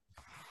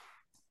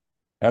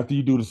after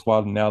you do the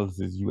SWOT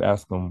analysis, you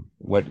ask them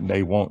what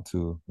they want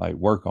to like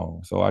work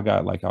on. So I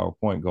got like our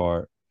point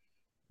guard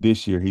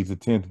this year. He's a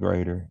 10th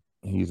grader.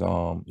 He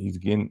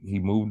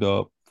moved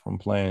up from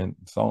playing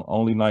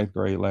only ninth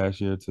grade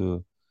last year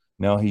to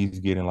now he's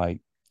getting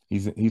like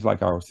he's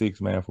like our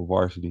sixth man for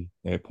varsity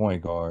at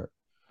point guard.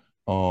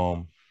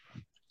 Um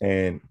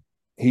and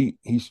he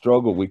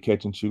struggled with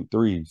catch and shoot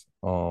threes.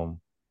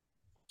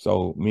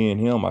 So me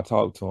and him, I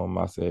talked to him.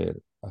 I said,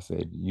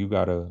 you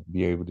gotta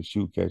be able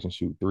to catch and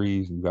shoot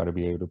threes. You gotta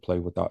be able to play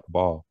without the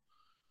ball.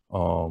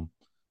 Um,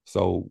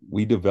 so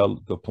we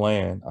developed the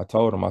plan. I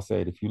told him, I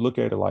said, if you look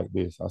at it like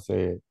this, I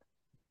said,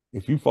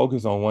 if you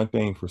focus on one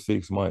thing for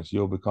 6 months,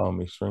 you'll become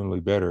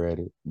extremely better at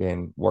it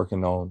than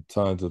working on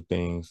tons of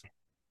things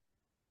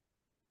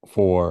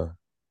for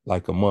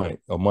like a month.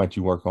 A month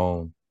you work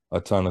on a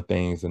ton of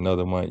things.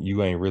 Another month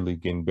you ain't really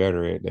getting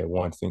better at that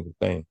one single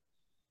thing.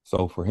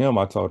 So for him,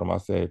 I told him, I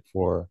said,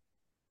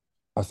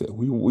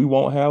 we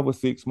won't have a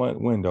 6 month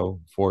window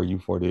for you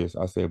for this.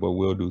 I said, but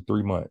we'll do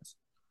 3 months.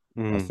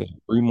 I Mm. said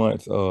 3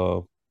 months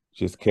of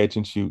just catch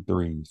and shoot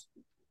threes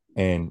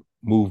and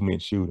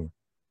movement shooting.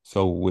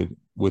 So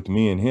with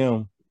me and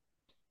him,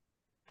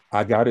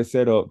 I got it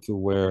set up to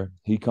where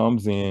he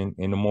comes in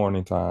the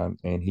morning time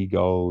and he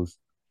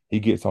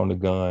gets on the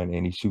gun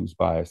and he shoots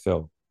by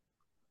himself.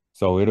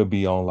 So it'll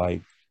be on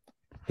like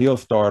he'll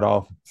start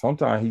off.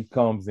 Sometimes he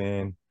comes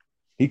in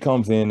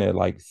at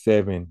like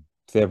 7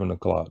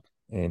 o'clock,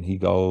 and he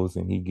goes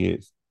and he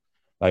gets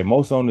like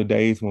most on the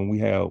days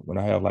when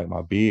I have like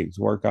my bigs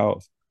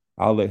workouts,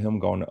 I'll let him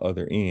go on the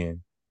other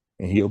end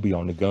and he'll be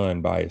on the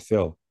gun by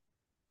himself.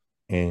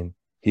 And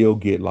he'll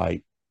get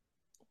like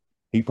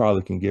he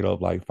probably can get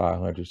up like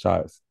 500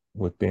 shots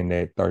within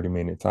that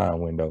 30-minute time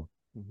window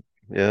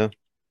Yeah.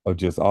 of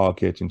just all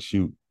catch and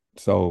shoot.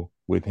 So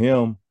with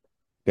him,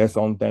 that's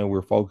the only thing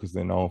we're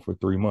focusing on for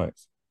 3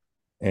 months.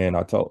 And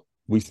I told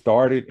we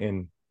started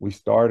in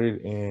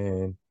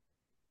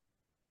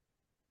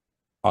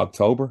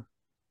October,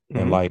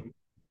 and Hmm. like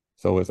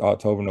so it's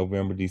October,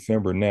 November,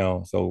 December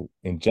now. So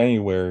in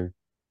January,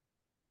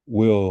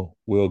 we'll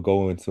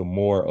go into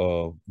more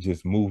of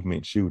just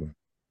movement shooting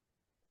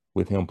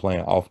with him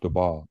playing off the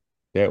ball.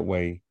 That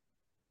way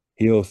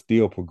he'll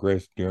still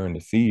progress during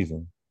the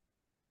season.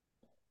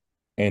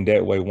 And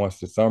that way, once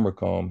the summer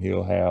come,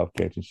 he'll have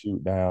catch and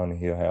shoot down and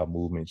he'll have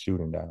movement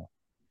shooting down.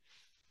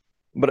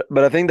 But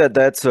I think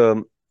that's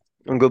a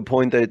good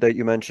point that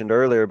you mentioned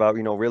earlier about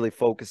really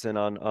focusing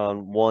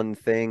on one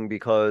thing,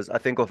 because I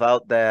think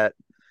without that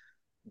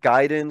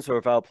guidance, or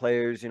without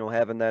players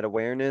having that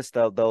awareness,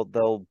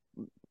 they'll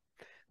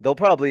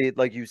probably,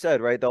 like you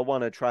said, right, they'll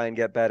want to try and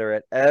get better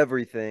at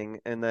everything,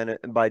 and then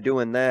by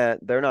doing that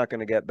they're not going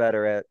to get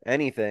better at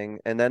anything,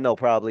 and then they'll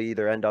probably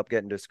either end up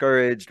getting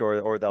discouraged,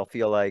 or they'll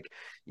feel like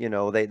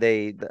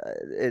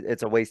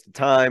it's a waste of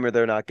time, or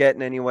they're not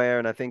getting anywhere.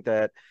 And I think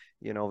that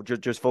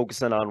just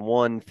focusing on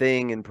one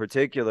thing in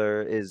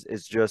particular is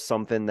just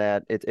something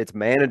that it's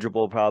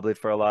manageable probably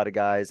for a lot of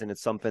guys, and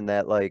it's something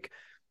that, like,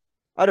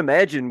 I'd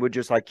imagine would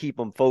just like keep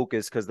them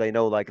focused, because they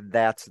know like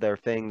that's their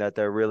thing that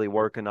they're really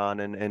working on,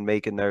 and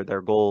making their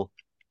goal.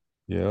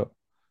 Yeah.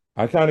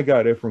 I kind of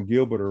got that from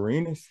Gilbert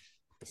Arenas.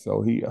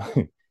 So he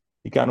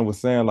he kind of was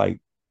saying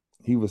like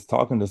he was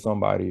talking to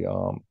somebody.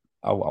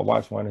 I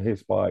watched one of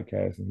his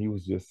podcasts and he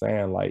was just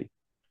saying like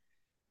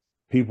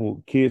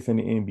kids in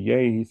the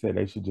NBA, he said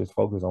they should just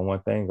focus on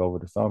one thing over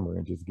the summer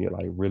and just get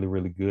like really,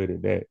 really good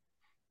at that.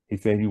 He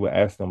said he would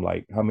ask them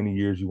like how many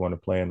years you want to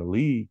play in the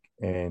league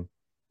and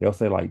they'll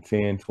say like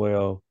 10,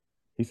 12.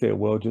 He said,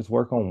 well, just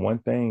work on one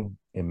thing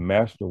and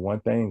master one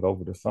thing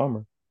over the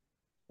summer.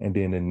 And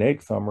then the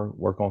next summer,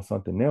 work on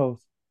something else.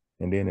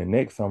 And then the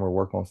next summer,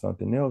 work on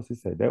something else. He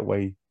said that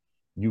way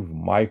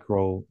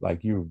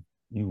like you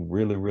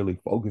really, really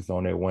focus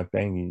on that one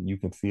thing and you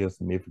can see a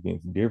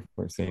significant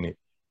difference in it.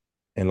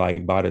 And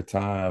like by the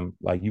time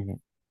like you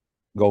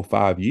go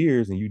 5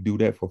 years and you do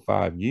that for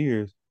 5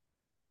 years,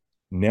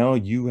 now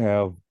you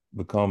have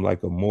become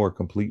like a more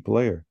complete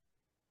player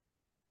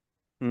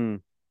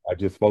Mm. by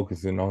just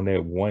focusing on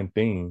that one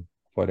thing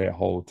for that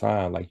whole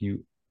time. Like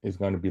it's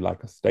going to be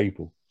like a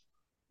staple.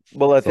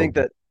 Well, I So think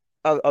that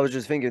I was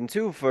just thinking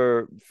too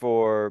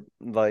for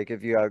like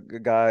if you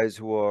got guys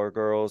who are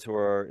girls who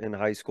are in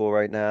high school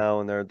right now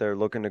and they're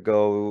looking to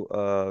go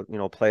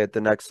play at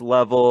the next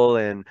level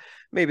and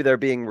maybe they're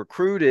being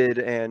recruited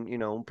and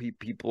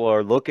people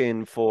are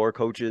looking for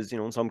coaches,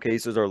 in some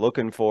cases are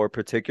looking for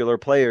particular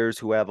players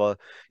who have a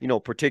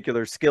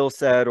particular skill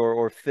set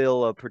or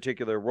fill a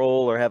particular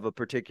role or have a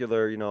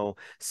particular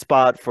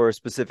spot for a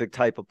specific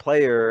type of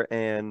player.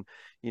 And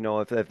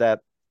if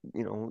that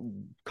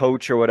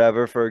coach or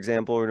whatever, for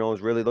example,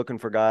 is really looking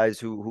for guys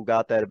who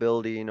got that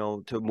ability,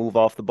 to move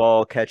off the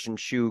ball, catch and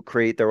shoot,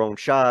 create their own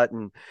shot.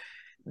 And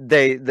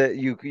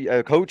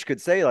a coach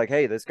could say like,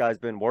 hey, this guy's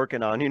been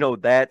working on,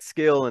 that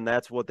skill, and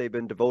that's what they've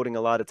been devoting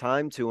a lot of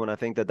time to. And I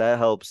think that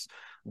helps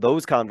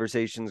those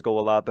conversations go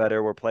a lot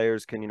better where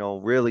players can,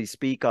 really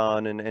speak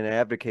on and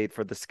advocate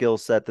for the skill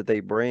set that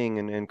they bring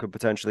and could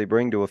potentially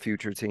bring to a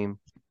future team.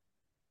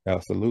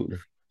 absolutely.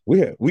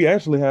 We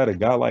actually had a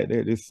guy like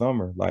that this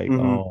summer. Like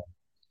Mm-hmm.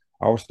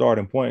 our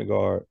starting point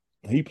guard,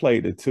 he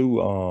played the two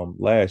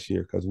last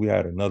year because we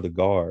had another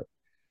guard.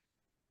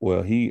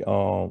 Well, he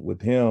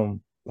with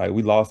him, like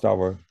we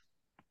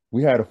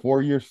had a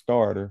 4-year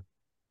starter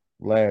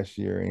last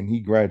year and he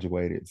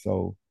graduated.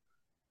 So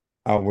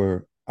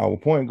our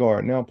point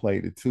guard now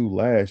played the two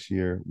last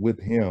year with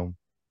him.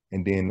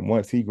 And then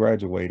once he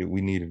graduated,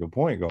 we needed a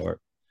point guard.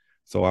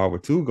 So our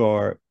two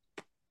guard,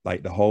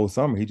 like the whole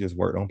summer, he just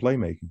worked on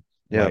playmaking.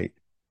 Yeah. Like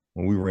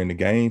when we were in the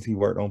games, he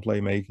worked on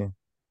playmaking.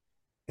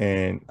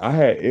 And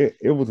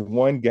it was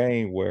one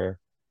game where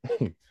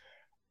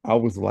I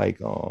was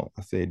like,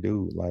 I said,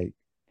 dude, like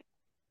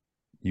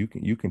you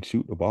can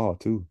shoot the ball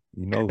too.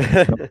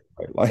 Right?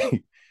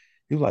 Like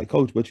he was like,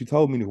 coach, but you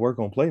told me to work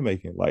on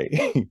playmaking. Like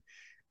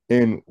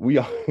and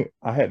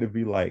I had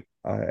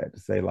to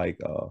say like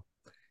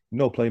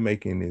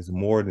playmaking is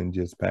more than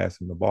just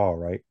passing the ball,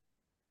 right?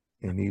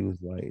 And he was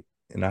like,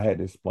 and I had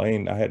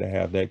to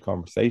have that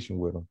conversation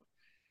with him.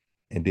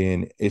 And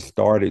then it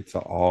started to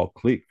all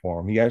click for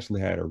him. He actually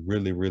had a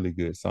really, really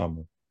good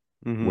summer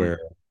Mm-hmm. where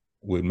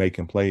with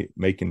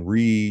making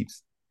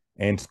reads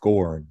and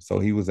scoring. So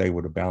he was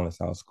able to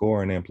balance out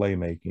scoring and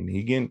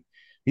playmaking.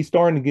 He's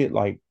starting to get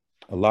like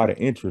a lot of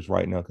interest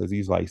right now because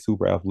he's like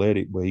super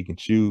athletic, but he can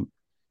shoot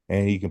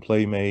and he can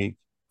play make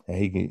and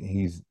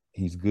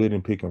he's good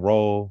in pick and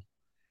roll.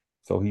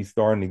 So he's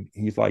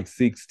like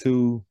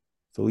 6'2".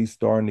 So he's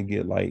starting to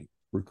get like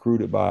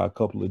recruited by a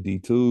couple of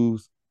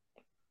D2s,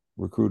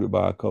 recruited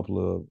by a couple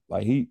of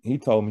like he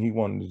told me he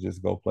wanted to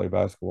just go play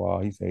basketball.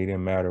 He said he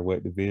didn't matter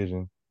what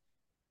division.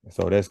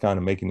 So that's kind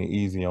of making it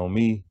easy on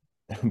me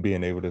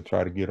being able to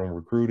try to get him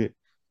recruited.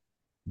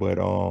 But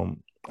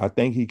I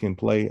think he can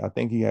play. I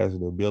think he has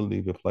the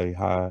ability to play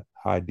high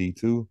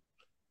D2.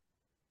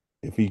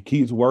 If he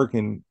keeps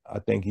working, I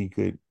think he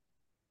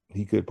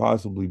could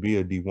possibly be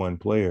a D1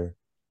 player,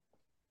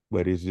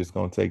 but it's just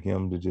gonna take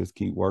him to just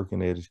keep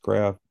working at his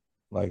craft.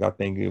 Like I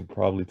think it'd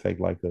probably take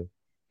like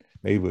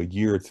maybe a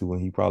year or two,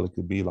 and he probably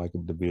could be like a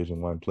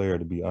Division 1 player,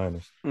 to be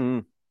honest. Mm-hmm.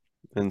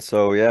 And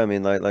so, yeah, I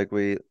mean, like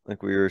we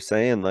were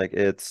saying, like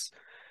it's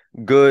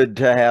good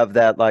to have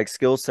that like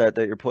skill set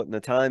that you're putting the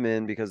time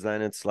in because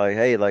then it's like,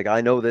 hey, like I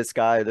know this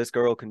guy, this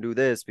girl can do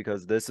this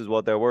because this is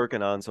what they're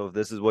working on. So if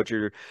this is what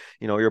your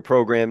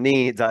program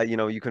needs,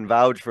 you can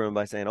vouch for him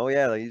by saying, oh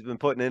yeah, like, he's been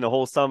putting in a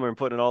whole summer and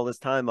putting all this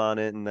time on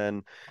it, and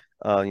then,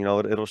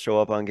 it'll show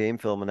up on game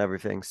film and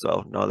everything.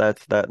 So no,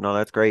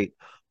 that's great.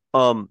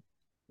 Let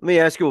me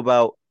ask you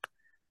about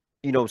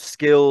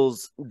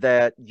skills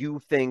that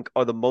you think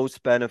are the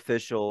most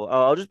beneficial.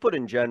 I'll just put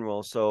in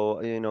general.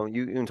 So,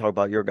 you can talk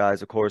about your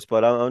guys, of course,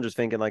 but I'm just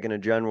thinking like in a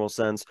general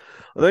sense.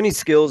 Are there any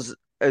skills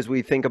as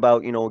we think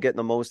about, getting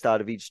the most out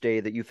of each day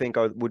that you think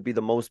would be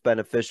the most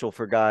beneficial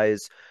for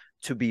guys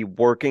to be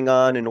working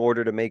on in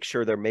order to make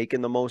sure they're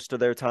making the most of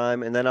their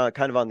time? And then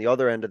kind of on the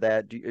other end of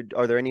that,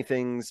 are there any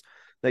things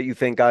that you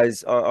think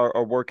guys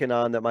are working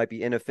on that might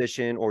be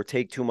inefficient or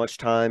take too much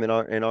time and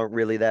aren't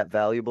really that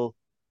valuable?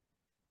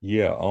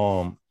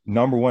 Yeah,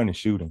 number one is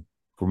shooting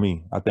for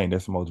me. I think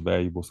that's the most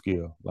valuable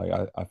skill.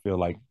 Like I feel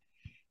like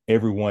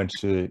everyone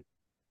should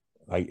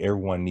like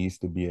everyone needs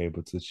to be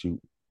able to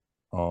shoot.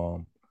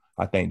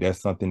 I think that's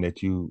something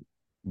that you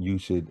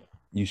should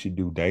you should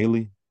do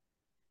daily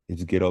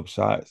is get up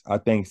shots. I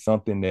think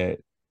something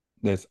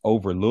that's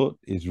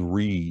overlooked is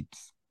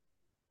reads,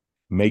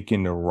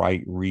 making the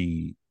right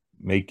read,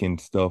 making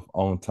stuff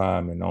on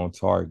time and on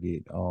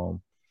target.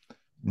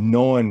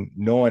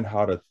 Knowing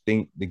how to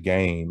think the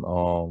game.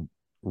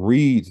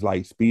 Reads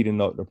like speeding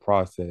up the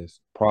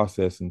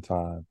processing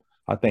time.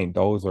 I think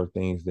those are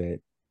things that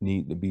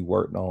need to be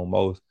worked on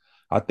most.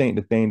 I think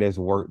the thing that's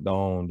worked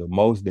on the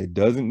most that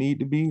doesn't need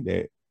to be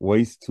that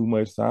wastes too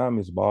much time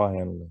is ball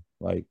handling.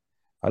 Like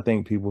I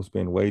think people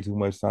spend way too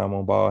much time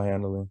on ball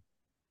handling.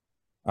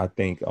 I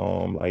think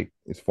like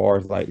as far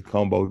as like the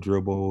combo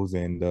dribbles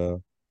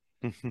and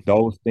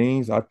those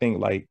things, I think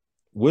like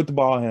with the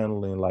ball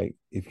handling, like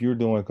if you're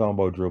doing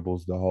combo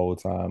dribbles the whole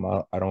time,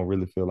 I don't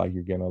really feel like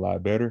you're getting a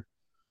lot better.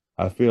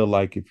 I feel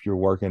like if you're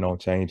working on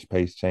change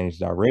pace, change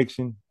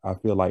direction, I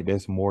feel like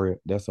that's a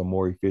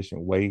more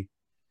efficient way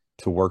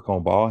to work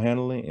on ball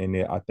handling. And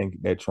I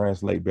think that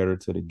translate better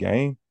to the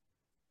game.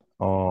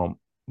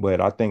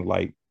 But I think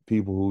like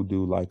people who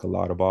do like a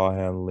lot of ball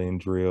handling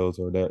drills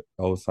or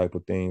those type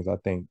of things, I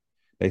think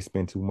they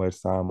spend too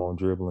much time on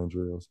dribbling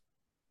drills.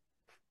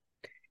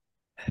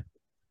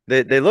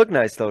 They look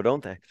nice though,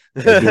 don't they?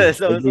 They do. They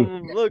Some of do.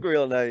 them look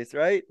real nice,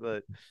 right?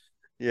 But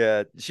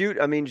yeah,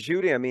 shooting. I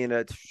mean,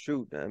 at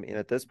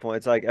this point,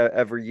 it's like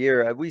every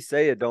year we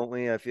say it, don't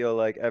we? I feel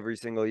like every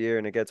single year,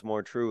 and it gets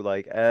more true.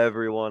 Like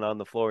everyone on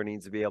the floor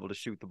needs to be able to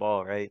shoot the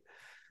ball, right?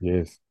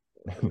 Yes.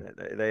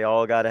 They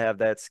all got to have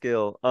that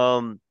skill.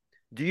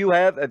 Do you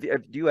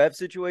have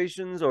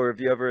situations, or have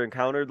you ever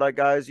encountered like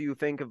guys you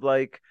think of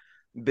like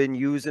been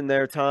using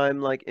their time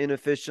like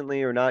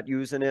inefficiently or not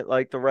using it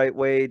like the right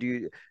way? Have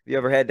you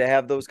ever had to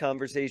have those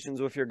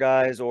conversations with your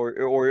guys, or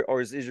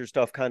is your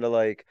stuff kind of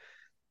like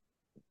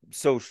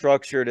so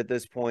structured at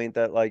this point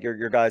that like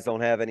your guys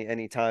don't have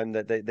any time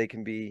that they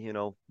can be,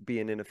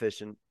 being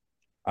inefficient?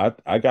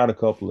 I got a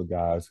couple of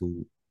guys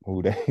who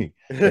they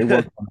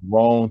work on the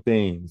wrong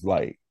things.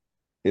 Like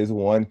it's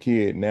one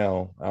kid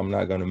now, I'm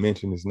not gonna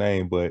mention his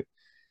name, but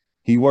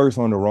he works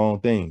on the wrong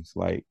things.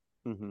 Like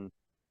Hmm.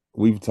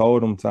 we've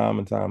told him time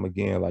and time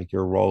again, like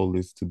your role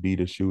is to be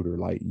the shooter.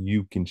 Like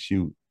you can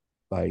shoot,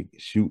 like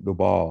shoot the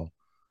ball.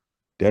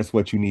 That's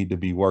what you need to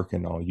be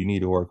working on. You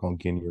need to work on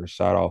getting your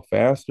shot off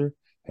faster,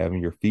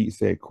 having your feet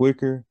set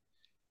quicker,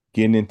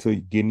 getting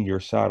your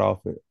shot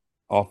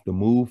off the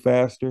move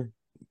faster.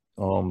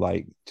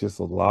 Like just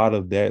a lot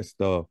of that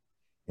stuff.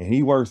 And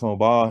he works on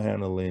ball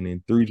handling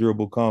and three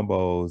dribble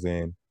combos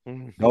and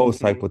those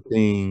type of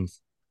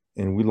things.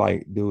 And we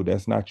like, dude,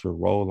 that's not your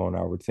role on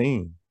our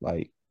team.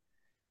 Like,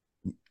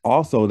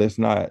 also, that's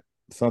not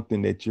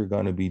something that you're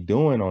gonna be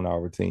doing on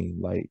our team.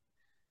 Like,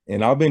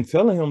 and I've been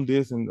telling him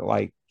this, and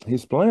like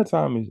his playing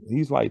time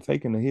he's like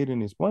taking a hit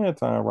in his playing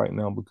time right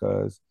now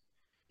because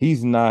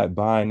he's not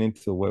buying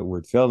into what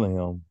we're telling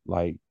him.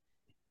 Like,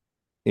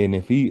 and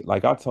if he,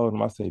 like I told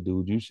him, I said,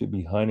 dude, you should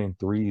be hunting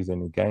threes in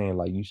the game.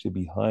 Like you should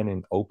be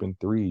hunting open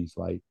threes,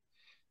 like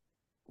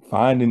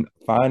finding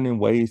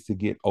ways to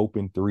get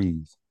open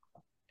threes.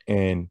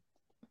 And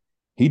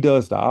he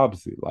does the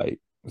opposite. Like,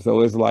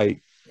 so it's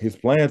like his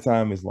playing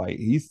time is like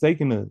he's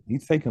taking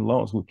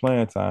lumps with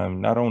playing time.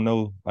 And I don't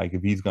know like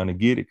if he's gonna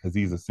get it because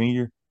he's a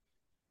senior.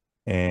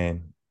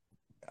 And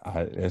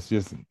it's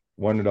just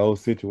one of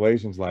those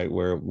situations like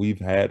where we've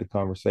had the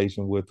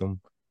conversation with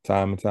him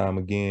time and time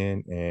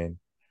again, and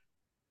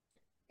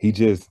he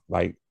just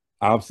like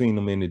I've seen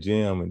him in the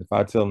gym, and if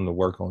I tell him to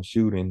work on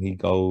shooting, he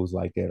goes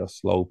like at a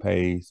slow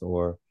pace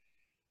or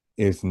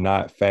it's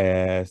not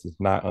fast, it's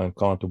not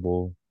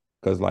uncomfortable.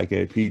 Because like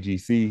at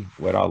PGC,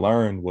 what I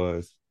learned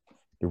was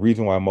the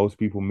reason why most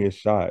people miss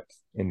shots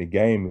in the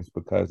game is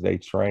because they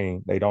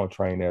don't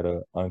train at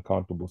an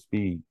uncomfortable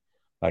speed,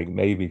 like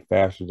maybe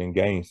faster than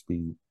game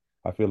speed.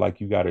 I feel like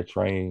you got to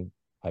train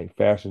like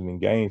faster than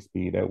game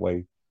speed. That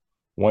way,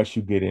 once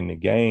you get in the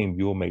game,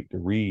 you'll make the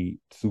read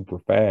super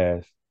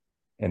fast,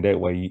 and that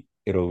way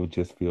it'll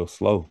just feel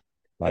slow.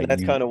 And Like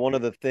that's you, kind of one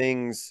of the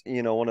things,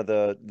 one of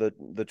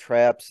the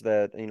traps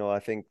that, I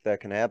think that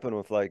can happen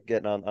with like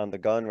getting on the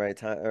gun,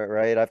 right?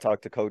 Right. I've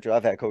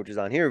had coaches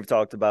on here who've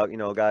talked about,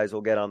 guys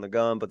will get on the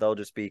gun, but they'll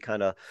just be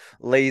kind of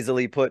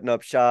lazily putting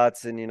up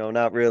shots and,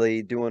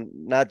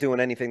 not doing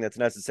anything that's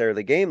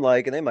necessarily game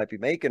like, and they might be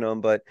making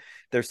them, but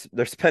they're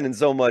spending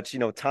so much,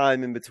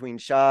 time in between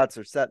shots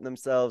or setting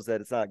themselves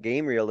that it's not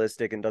game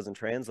realistic and doesn't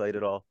translate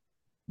at all.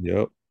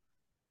 yep.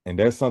 And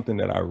that's something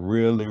that I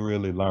really,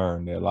 really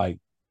learned that like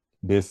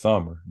this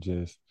summer,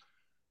 just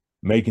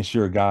making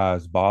sure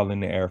guys ball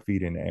in the air,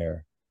 feet in the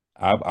air.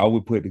 I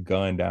would put the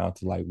gun down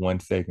to like 1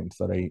 second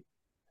so they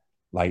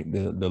like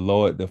the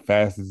lower the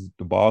fastest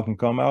the ball can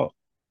come out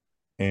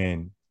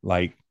and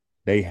like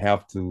they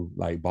have to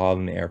like ball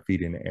in the air,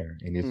 feet in the air,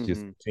 and it's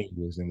just Hmm.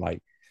 continuous. And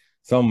like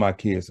some of my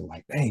kids are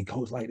like, "Dang,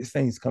 coach, like this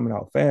thing's coming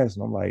out fast,"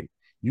 and I'm like,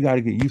 "You got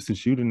to get used to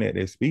shooting at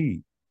that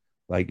speed."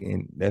 Like,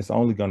 and that's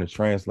only going to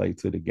translate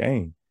to the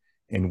game.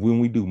 And when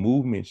we do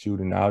movement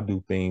shooting, I'll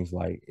do things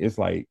like it's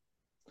like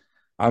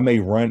I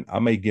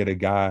may get a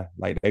guy,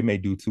 like they may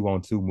do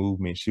 2-on-2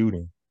 movement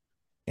shooting,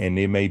 and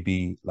it may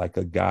be like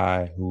a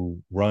guy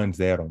who runs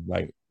at them.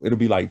 Like it'll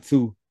be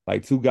two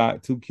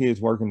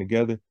kids working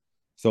together.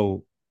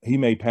 So he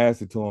may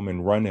pass it to him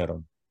and run at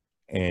them,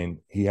 and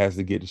he has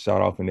to get the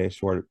shot off in that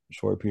short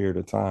period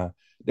of time.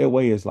 That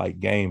way it's like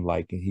game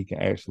like, and he can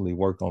actually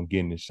work on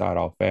getting the shot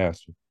off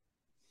faster.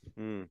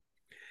 Mm.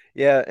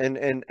 Yeah,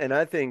 and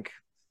I think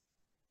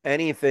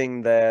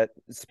anything that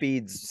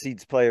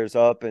seeds players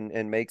up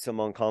and makes them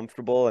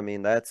uncomfortable. I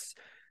mean, that's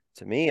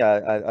to me,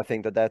 I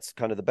think that's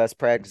kind of the best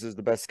practices,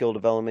 the best skill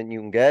development you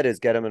can get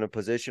them in a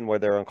position where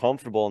they're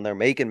uncomfortable and they're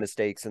making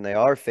mistakes and they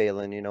are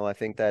failing. I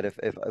think that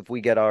if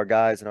we get our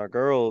guys and our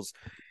girls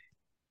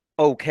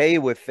okay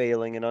with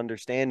failing and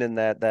understanding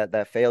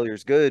that failure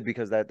is good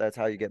because that's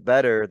how you get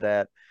better,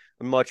 that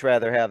I'd much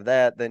rather have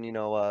that than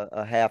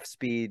a half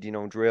speed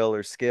drill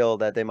or skill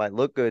that they might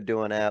look good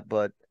doing that,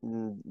 but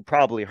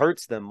probably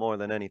hurts them more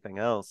than anything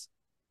else.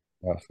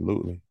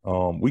 Absolutely.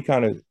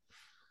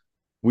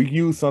 We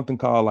use something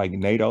called like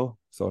NATO,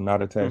 so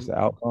not attached Mm-hmm. to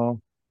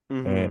outcome.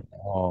 Mm-hmm.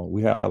 And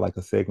we have like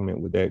a segment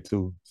with that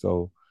too.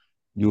 So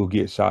you'll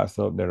get shots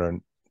up that are,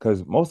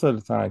 because most of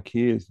the time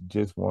kids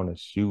just want to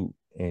shoot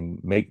and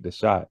make the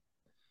shot,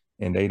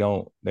 and they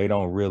don't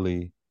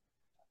really.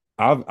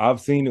 I've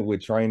seen it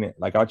with training.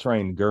 Like I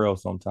train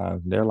girls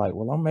sometimes. And they're like,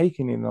 "Well, I'm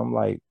making it," and I'm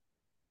like,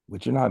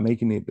 "But you're not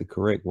making it the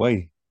correct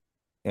way."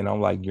 And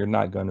I'm like, "You're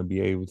not going to be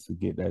able to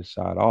get that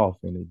shot off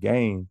in the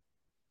game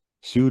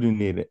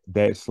shooting it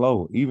that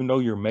slow. Even though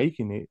you're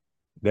making it,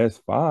 that's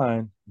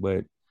fine,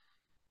 but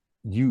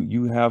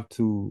you have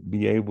to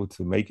be able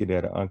to make it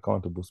at an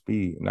uncomfortable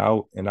speed. And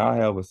I'll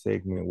have a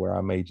segment where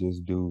I may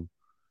just do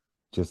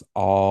just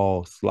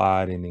all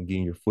sliding and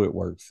getting your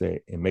footwork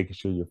set and making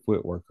sure your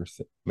footwork are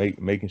set,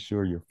 making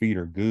sure your feet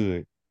are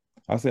good.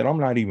 I said, I'm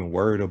not even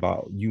worried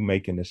about you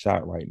making the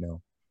shot right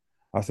now.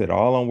 I said,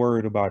 all I'm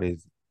worried about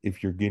is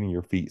if you're getting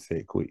your feet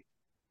set quick.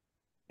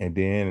 And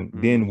then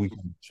Mm. then we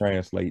can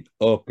translate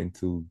up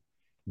into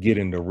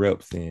getting the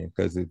reps in.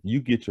 Because if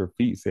you get your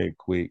feet set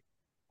quick,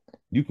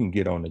 you can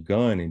get on the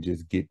gun and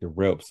just get the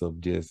reps of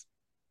just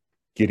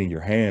getting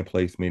your hand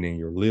placement and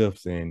your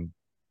lifts and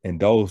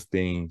those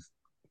things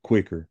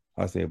quicker.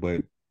 I said,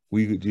 but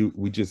we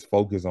just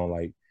focus on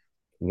like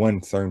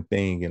one certain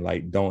thing and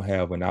like don't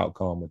have an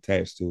outcome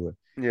attached to it.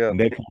 Yeah. And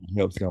that kind of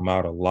helps them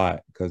out a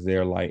lot because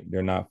they're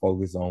not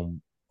focused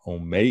on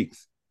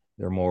makes.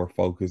 They're more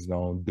focused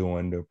on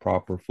doing the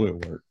proper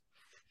footwork.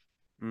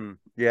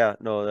 Yeah,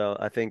 no,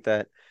 I think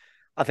that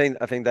I think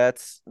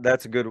that's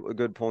a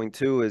good point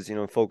too, is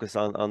focus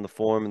on the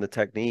form and the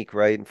technique,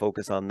 right? And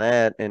focus on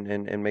that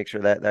and make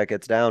sure that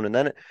gets down. And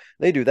then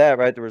they do that,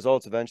 right? The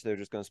results eventually are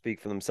just going to speak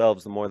for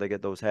themselves the more they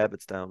get those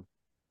habits down.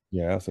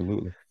 Yeah,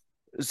 absolutely.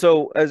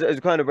 So as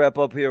kind of wrap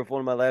up here with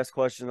one of my last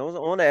questions, I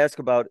want to ask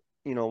about,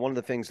 one of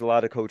the things a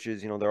lot of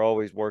coaches, they're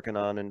always working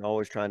on and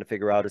always trying to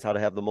figure out is how to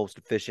have the most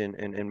efficient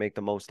and make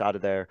the most out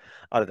of their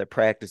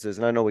practices.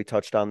 And I know we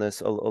touched on this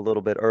a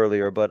little bit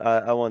earlier, but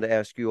I wanted to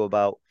ask you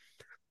about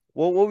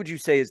what would you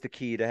say is the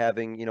key to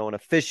having, an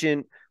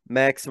efficient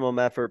maximum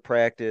effort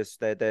practice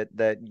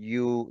that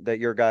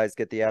your guys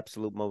get the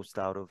absolute most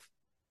out of?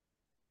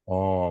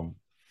 Um,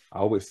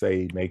 I would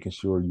say making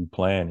sure you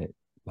plan it.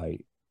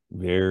 Like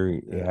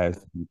it Yeah. has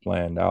to be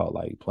planned out.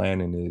 Like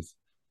planning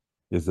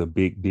is a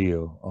big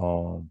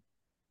deal.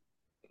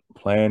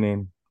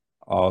 Planning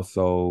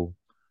also,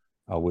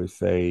 I would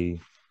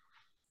say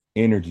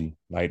energy,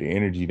 like the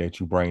energy that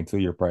you bring to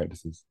your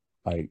practices.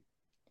 Like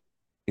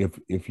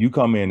if you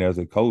come in as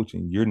a coach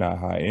and you're not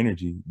high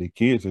energy, the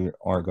kids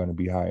aren't going to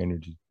be high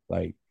energy.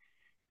 Like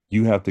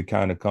you have to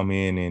kind of come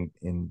in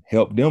and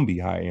help them be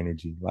high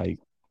energy. Like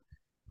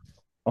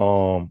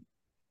um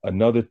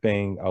another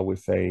thing I would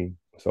say,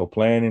 so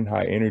planning,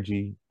 high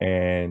energy,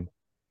 and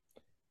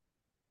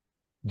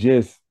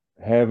just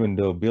having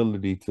the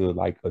ability to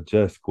like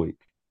adjust quick.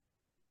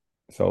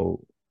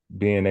 So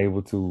being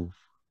able to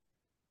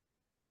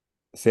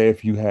say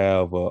if you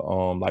have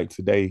like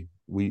today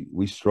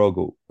we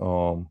struggled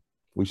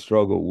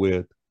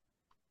with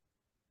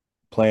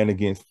playing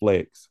against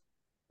flex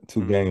two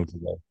Mm-hmm. games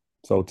ago.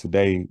 So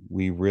today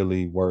we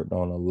really worked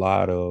on a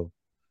lot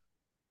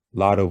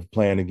of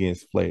playing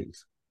against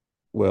flex.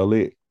 Well,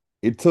 it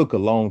took a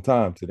long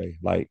time today.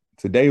 Like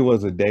today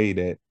was a day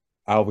that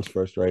I was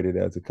frustrated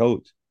as a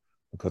coach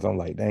because I'm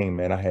like, dang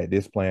man, I had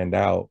this planned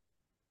out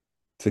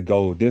to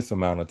go this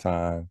amount of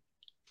time,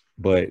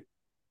 but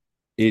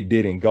it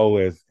didn't go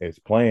as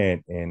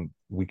planned, and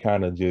we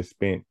kind of just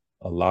spent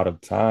a lot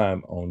of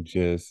time on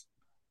just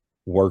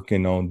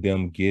working on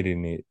them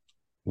getting it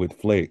with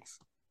flex.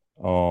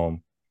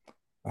 Um,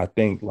 I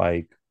think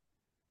like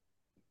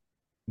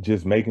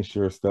just making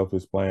sure stuff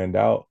is planned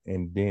out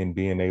and then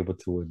being able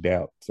to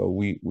adapt. So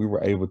we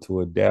were able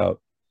to adapt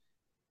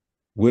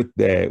with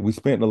that. We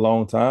spent a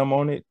long time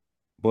on it,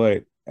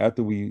 but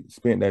after we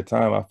spent that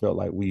time, I felt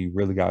like we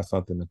really got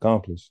something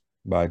accomplished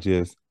by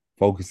just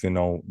focusing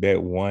on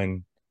that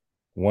one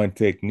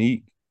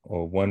technique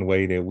or one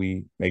way that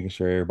we making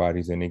sure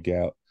everybody's in the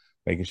gap,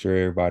 making sure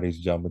everybody's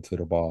jumping to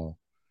the ball.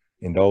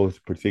 in those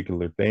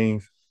particular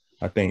things,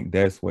 I think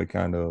that's what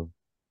kind of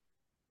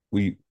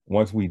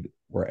once we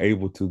were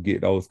able to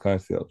get those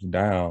concepts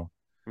down,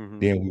 Hmm.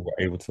 then we were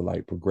able to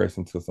like progress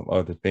into some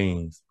other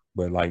things.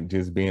 But like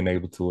just being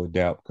able to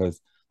adapt, because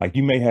like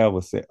you may have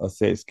a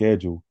set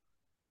schedule,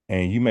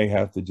 and you may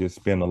have to just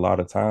spend a lot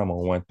of time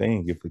on one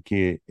thing.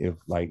 If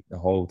like the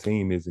whole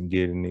team isn't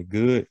getting it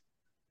good,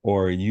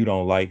 or you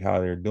don't like how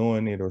they're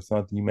doing it or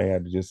something, you may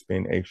have to just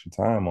spend extra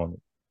time on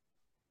it.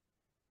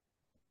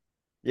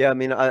 Yeah, I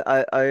mean,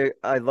 I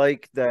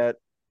like that.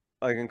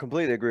 I can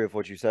completely agree with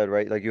what you said,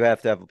 right? Like you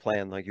have to have a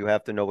plan. Like you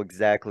have to know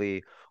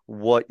exactly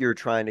what you're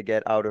trying to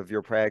get out of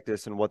your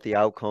practice and what the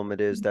outcome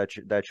it is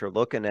that you're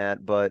looking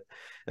at. But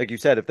like you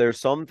said, if there's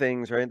some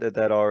things, right,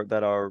 that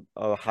are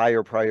a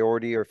higher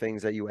priority or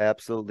things that you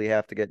absolutely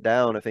have to get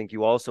down, I think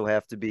you also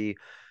have to be,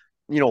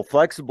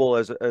 flexible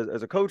as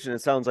a coach. And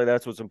it sounds like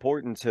that's what's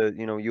important to,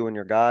 you and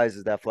your guys,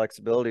 is that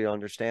flexibility to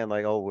understand,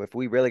 like, oh, if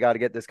we really got to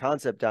get this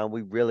concept down,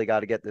 we really got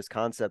to get this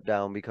concept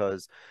down,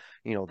 because,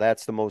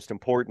 that's the most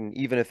important.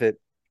 Even if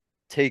it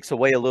takes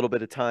away a little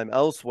bit of time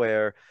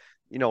elsewhere,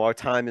 our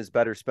time is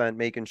better spent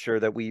making sure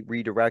that we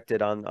redirect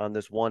it on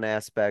this one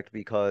aspect,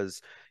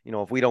 because,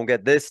 if we don't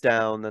get this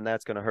down, then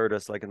that's going to hurt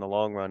us like in the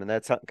long run. And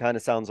that's kind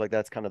of sounds like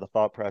that's kind of the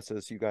thought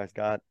process you guys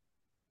got.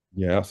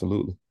 Yeah,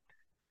 absolutely.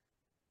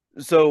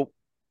 So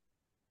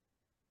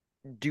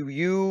do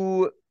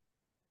you,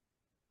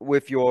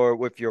 with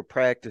your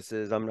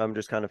practices, I'm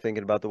just kind of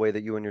thinking about the way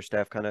that you and your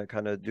staff kind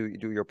of do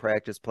your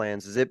practice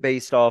plans. Is it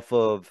based off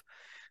of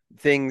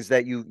things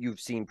that you've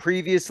seen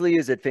previously?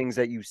 Is it things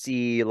that you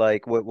see,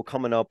 like what we're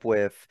coming up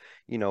with,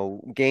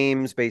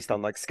 games based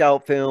on like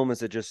scout film?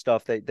 Is it just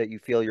stuff that you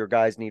feel your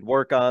guys need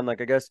work on?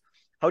 Like, I guess,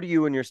 how do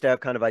you and your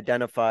staff kind of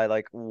identify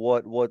like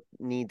what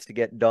needs to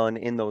get done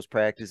in those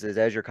practices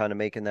as you're kind of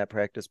making that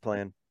practice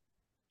plan?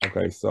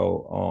 Okay,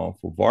 so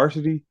for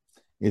varsity,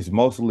 it's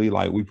mostly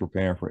like we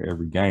preparing for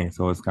every game.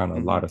 So it's kind of a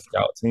Hmm. lot of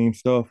scout team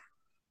stuff.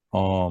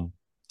 Um,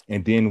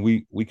 and then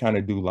we kind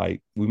of do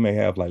like we may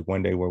have like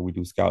one day where we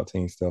do scout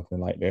team stuff, and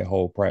like that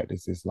whole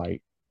practice is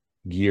like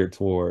geared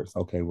towards,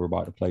 okay, we're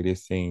about to play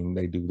this team,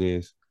 they do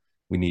this.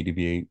 We need to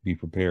be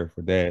prepared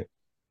for that.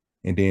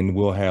 And then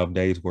we'll have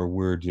days where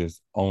we're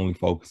just only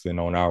focusing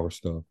on our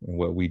stuff and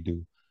what we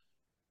do.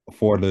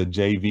 For the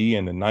JV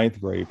and the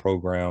ninth grade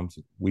programs,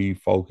 we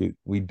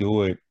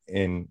do it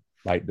in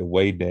like the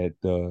way that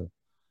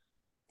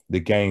the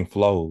game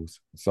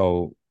flows.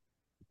 So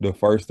the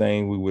first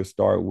thing we would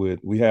start with,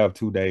 we have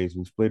 2 days.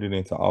 We split it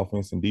into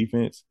offense and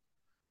defense.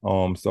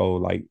 So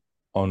like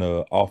on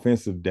the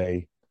offensive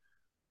day,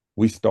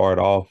 we start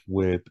off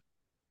with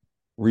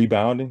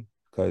rebounding,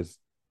 because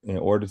in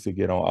order to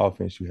get on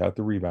offense, you have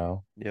to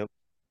rebound. Yep.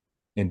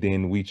 And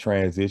then we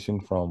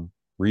transition from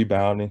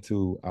rebounding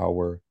to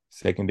our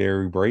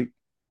secondary break,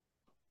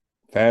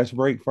 fast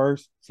break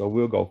first. So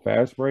we'll go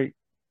fast break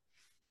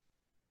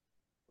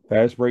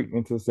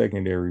into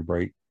secondary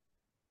break,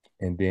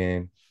 and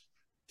then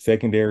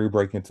secondary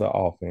break into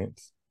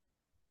offense.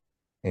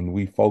 And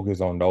we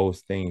focus on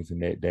those things in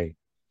that day.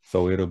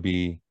 So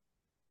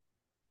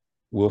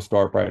we'll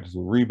start practice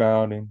with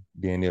rebounding,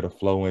 then it'll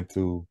flow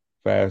into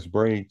fast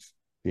breaks,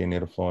 then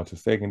it'll flow into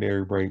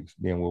secondary breaks,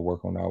 then we'll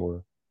work on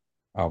our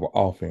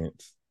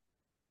offense.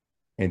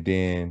 And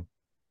then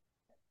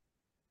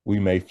we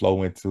may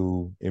flow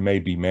into, it may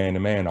be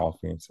man-to-man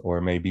offense, or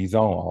it may be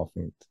zone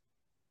offense.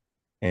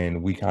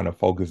 And we kind of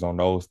focus on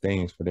those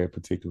things for that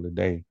particular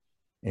day.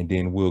 And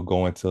then we'll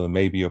go into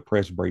maybe a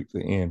press break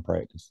to end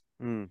practice.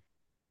 Mm.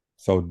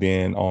 So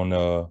then on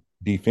a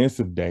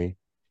defensive day,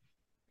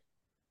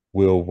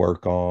 we'll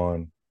work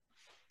on,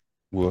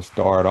 we'll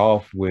start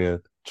off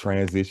with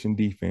transition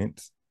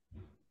defense,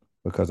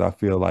 because I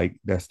feel like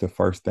that's the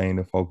first thing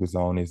to focus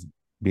on, is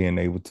being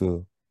able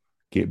to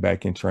get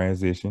back in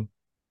transition.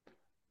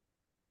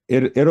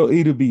 It'll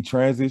either be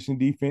transition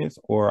defense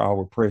or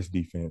our press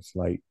defense,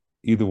 like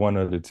either one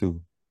of the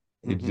two.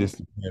 It Hmm. just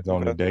depends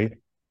on the Okay. day.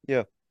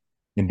 Yeah.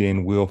 And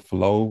then we'll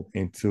flow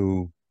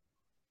into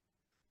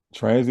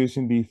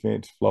transition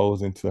defense,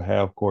 flows into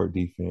half court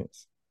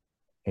defense,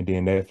 and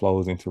then that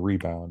flows into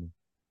rebounding,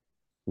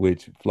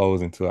 which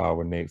flows into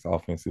our next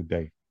offensive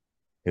day,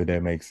 if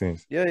that makes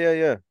sense. Yeah, yeah,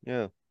 yeah,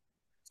 yeah.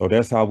 So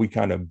that's how we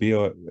kind of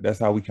build, that's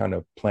how we kind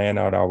of plan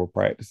out our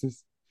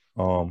practices.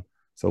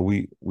 So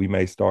we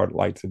may start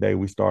like today,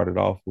 we started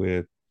off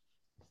with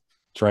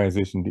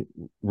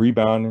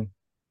rebounding,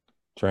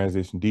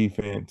 transition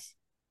defense,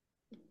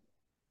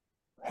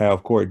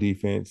 half court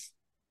defense,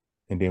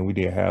 and then we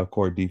did half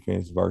court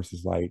defense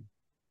versus like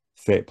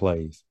set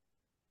plays.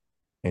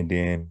 And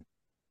then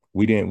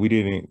we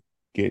didn't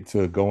get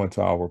to go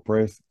into our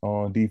press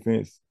on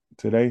defense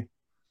today,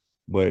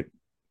 but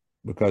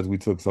because we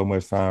took so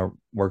much time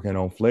working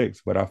on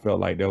flex, but I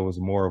felt like that was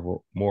more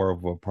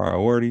of a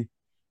priority,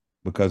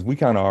 because we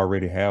kind of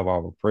already have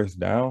our press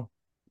down,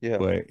 Yeah.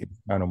 but it's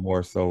kind of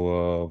more so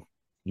of,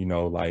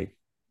 like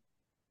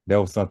that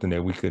was something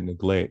that we could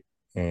neglect,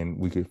 and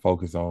we could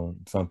focus on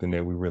something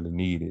that we really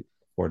needed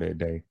for that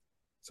day.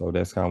 So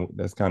that's kind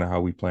of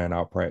how we plan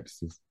our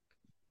practices.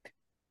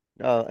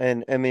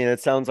 And I mean, it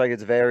sounds like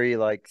it's very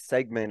like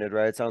segmented,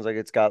 right? It sounds like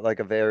it's got like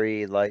a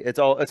very like it's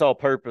all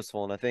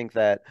purposeful, and I think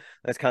that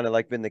that's kind of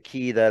like been the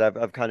key that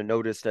I've kind of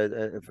noticed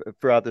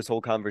throughout this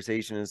whole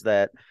conversation is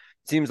that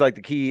it seems like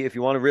the key, if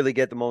you want to really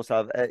get the most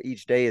out of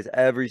each day, is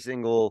every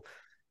single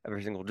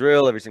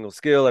drill, every single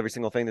skill, every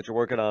single thing that you're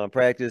working on in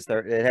practice.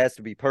 There, it has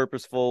to be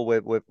purposeful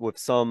with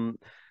some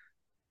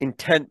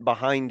intent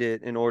behind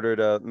it in order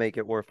to make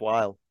it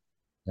worthwhile.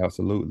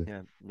 Absolutely.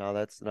 Yeah, no,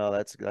 that's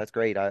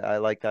great. I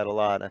like that a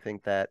lot. I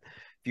think that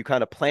if you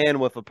kind of plan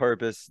with a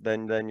purpose,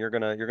 then you're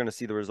gonna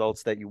see the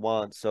results that you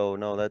want. So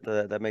no,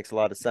 that makes a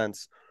lot of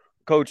sense.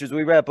 Coach, as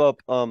we wrap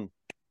up,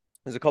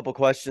 there's a couple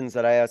questions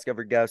that I ask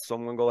every guest, so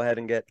I'm gonna go ahead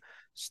and get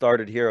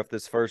started here with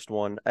this first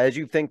one. As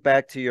you think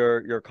back to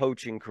your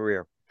coaching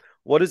career,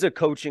 what is a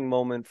coaching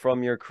moment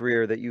from your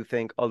career that you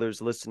think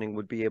others listening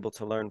would be able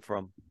to learn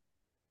from?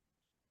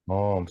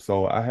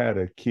 So I had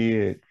a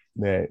kid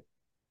that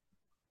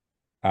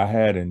I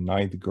had in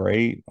ninth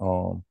grade.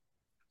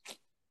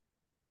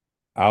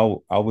 I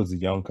was a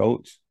young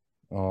coach.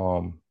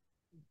 Um,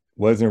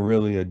 wasn't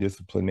really a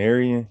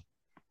disciplinarian,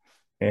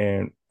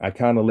 and I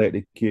kind of let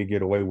the kid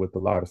get away with a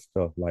lot of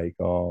stuff. Like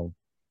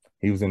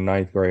he was in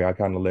ninth grade. I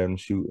kind of let him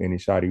shoot any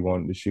shot he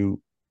wanted to shoot.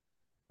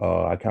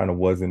 I kind of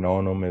wasn't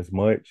on him as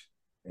much,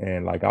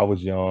 and like I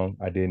was young,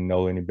 I didn't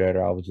know any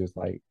better. I was just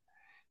like,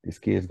 this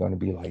kid's gonna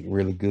be like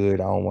really good.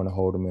 I don't want to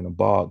hold him in a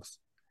box.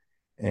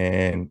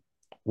 And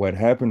what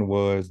happened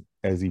was,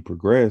 as he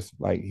progressed,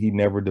 like he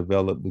never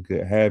developed the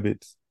good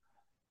habits.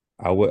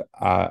 I would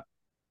I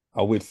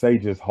I would say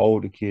just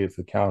hold the kids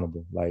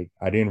accountable. Like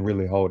I didn't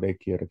really hold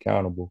that kid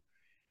accountable.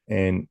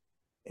 And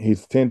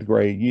his 10th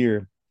grade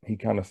year, he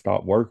kind of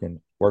stopped working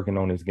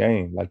on his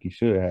game like he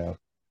should have.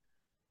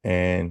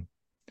 And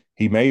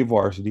he made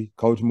varsity.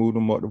 Coach moved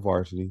him up to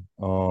varsity.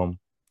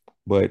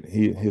 But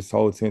his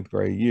whole 10th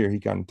grade year, he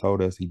kind of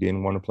told us he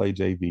didn't want to play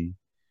JV.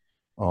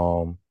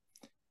 Um,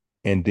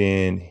 and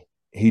then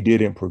he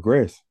didn't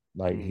progress.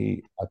 Like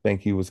Mm, I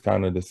think he was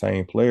kind of the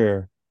same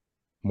player,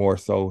 more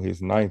so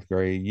his ninth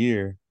grade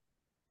year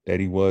that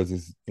he was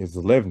his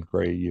 11th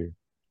grade year.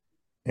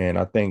 And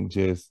I think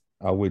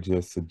I would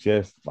just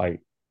suggest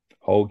like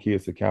hold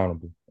kids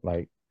accountable.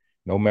 Like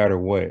no matter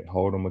what,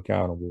 hold them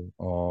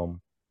accountable.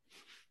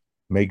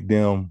 Make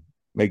them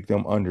make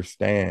them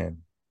understand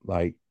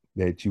like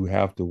that you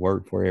have to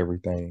work for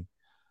everything.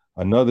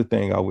 Another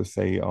thing I would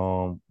say,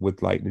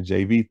 with like the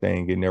JV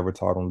thing, it never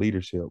taught him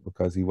leadership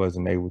because he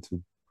wasn't able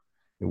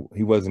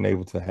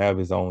to have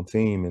his own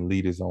team and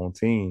lead his own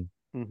team.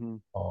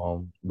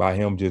 mm-hmm. By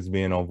him just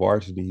being on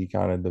varsity, he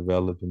kind of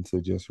developed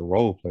into just a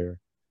role player.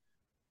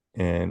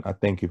 And I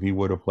think if he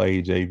would have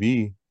played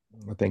JV,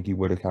 I think he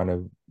would have kind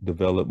of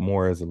developed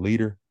more as a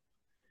leader.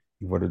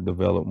 He would have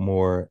developed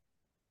more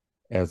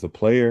as a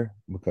player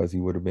because he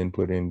would have been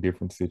put in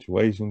different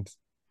situations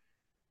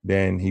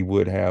than he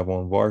would have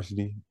on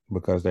varsity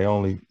because they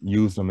only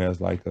used him as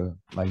like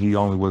he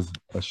only was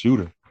a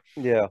shooter.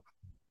 Yeah.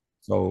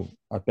 So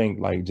I think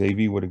like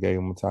JV would have gave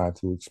him time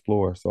to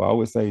explore. So I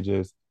would say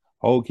just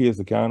hold kids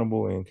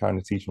accountable and kind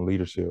of teach them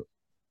leadership.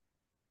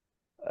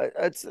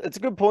 It's a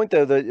good point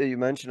though that you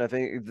mentioned. I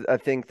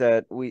think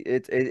that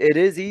it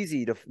is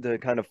easy to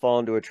kind of fall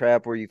into a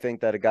trap where you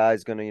think that a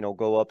guy's going to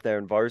go up there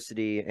in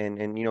varsity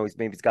and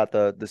he's got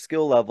the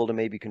skill level to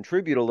maybe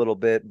contribute a little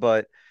bit,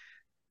 but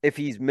if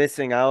he's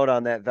missing out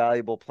on that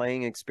valuable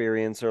playing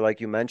experience or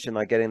like you mentioned,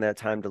 like getting that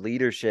time to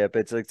leadership,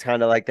 it's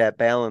kind of like that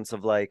balance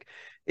of like,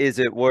 is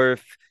it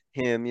worth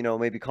him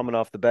maybe coming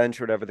off the bench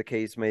or whatever the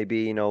case may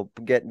be,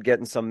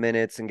 getting some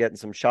minutes and getting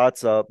some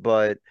shots up,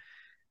 but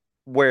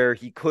where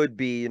he could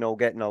be,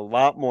 getting a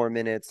lot more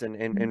minutes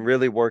and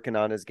really working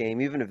on his game,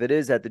 even if it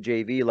is at the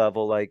JV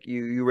level. Like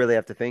you really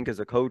have to think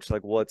as a coach,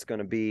 like what's going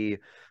to be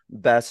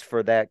best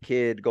for that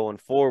kid going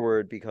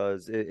forward.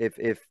 Because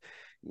if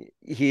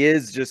he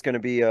is just going to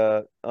be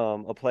a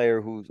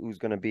player who's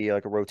going to be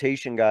like a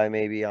rotation guy,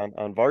 maybe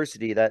on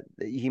varsity, that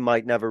he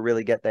might never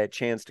really get that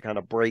chance to kind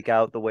of break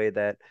out the way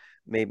that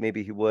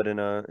maybe he would in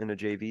a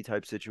JV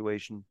type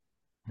situation.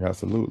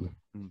 Absolutely.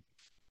 Mm.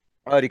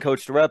 Alrighty,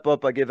 coach. To wrap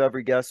up, I give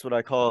every guest what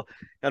I call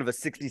kind of a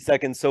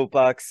 60-second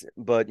soapbox,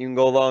 but you can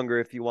go longer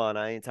if you want.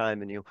 I ain't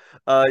timing you.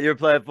 Your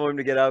platform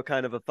to get out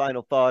kind of a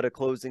final thought, a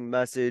closing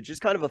message,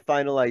 just kind of a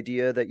final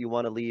idea that you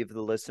want to leave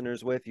the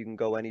listeners with. You can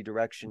go any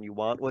direction you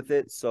want with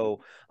it.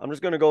 So I'm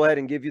just going to go ahead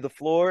and give you the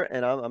floor,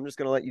 and I'm just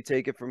going to let you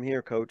take it from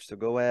here, coach. So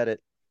go at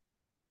it.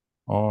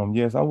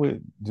 Yes, I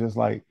would just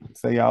like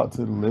say out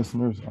to the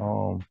listeners,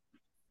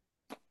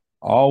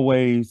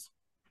 always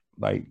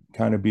like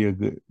kind of be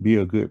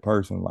a good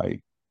person.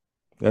 Like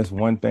that's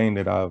one thing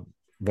that I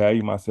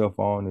value myself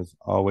on is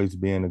always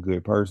being a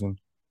good person,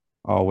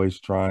 always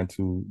trying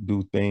to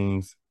do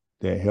things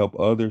that help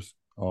others,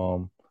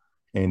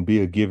 and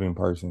be a giving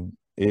person.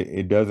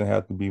 It doesn't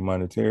have to be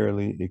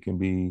monetarily, it can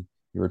be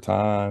your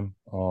time.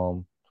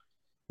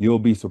 You'll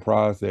be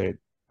surprised at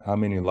how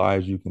many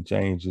lives you can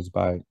change just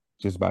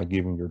by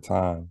giving your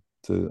time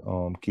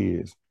to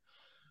kids.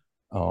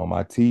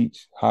 I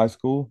teach high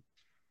school,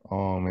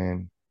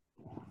 and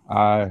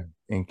I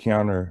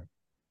encounter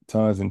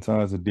tons and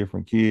tons of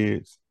different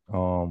kids.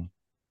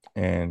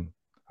 And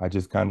I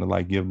just kind of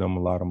like give them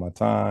a lot of my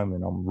time,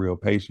 and I'm real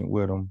patient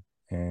with them,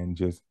 and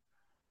just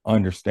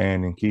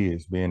understanding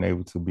kids, being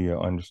able to be an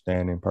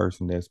understanding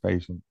person that's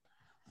patient.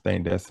 I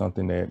think that's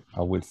something that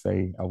I would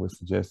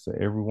suggest to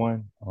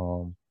everyone.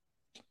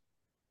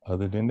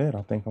 Other than that,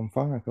 I think I'm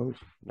fine, Coach.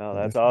 No,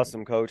 that's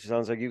awesome, Coach. It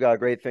sounds like you got a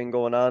great thing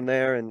going on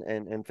there,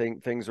 and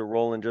things are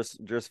rolling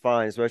just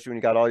fine, especially when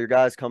you got all your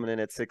guys coming in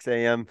at 6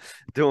 a.m.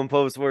 doing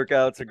post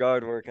workouts or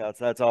guard workouts.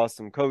 That's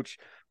awesome, Coach.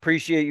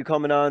 Appreciate you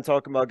coming on,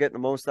 talking about getting the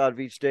most out of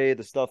each day,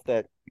 the stuff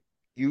that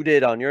you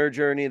did on your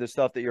journey, the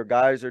stuff that your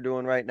guys are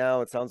doing right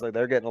now. It sounds like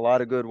they're getting a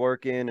lot of good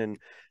work in, and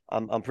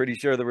I'm pretty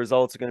sure the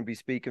results are going to be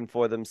speaking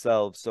for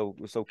themselves. So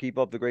keep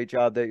up the great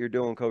job that you're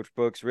doing, Coach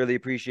Brooks. Really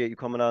appreciate you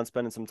coming on,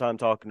 spending some time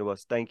talking to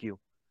us. Thank you.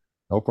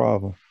 No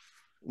problem.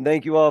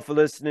 Thank you all for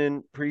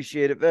listening.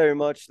 Appreciate it very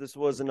much. This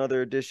was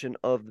another edition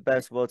of the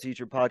Basketball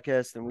Teacher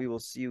Podcast, and we will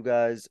see you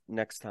guys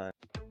next time.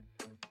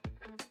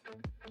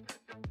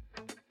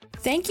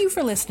 Thank you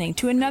for listening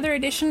to another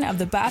edition of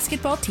the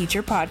Basketball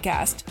Teacher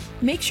Podcast.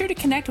 Make sure to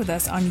connect with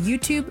us on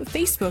YouTube,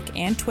 Facebook,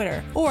 and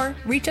Twitter, or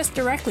reach us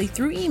directly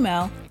through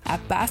email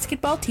at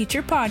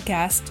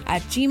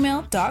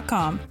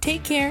basketballteacherpodcast@gmail.com.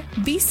 Take care,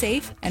 be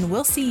safe, and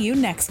we'll see you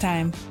next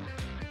time.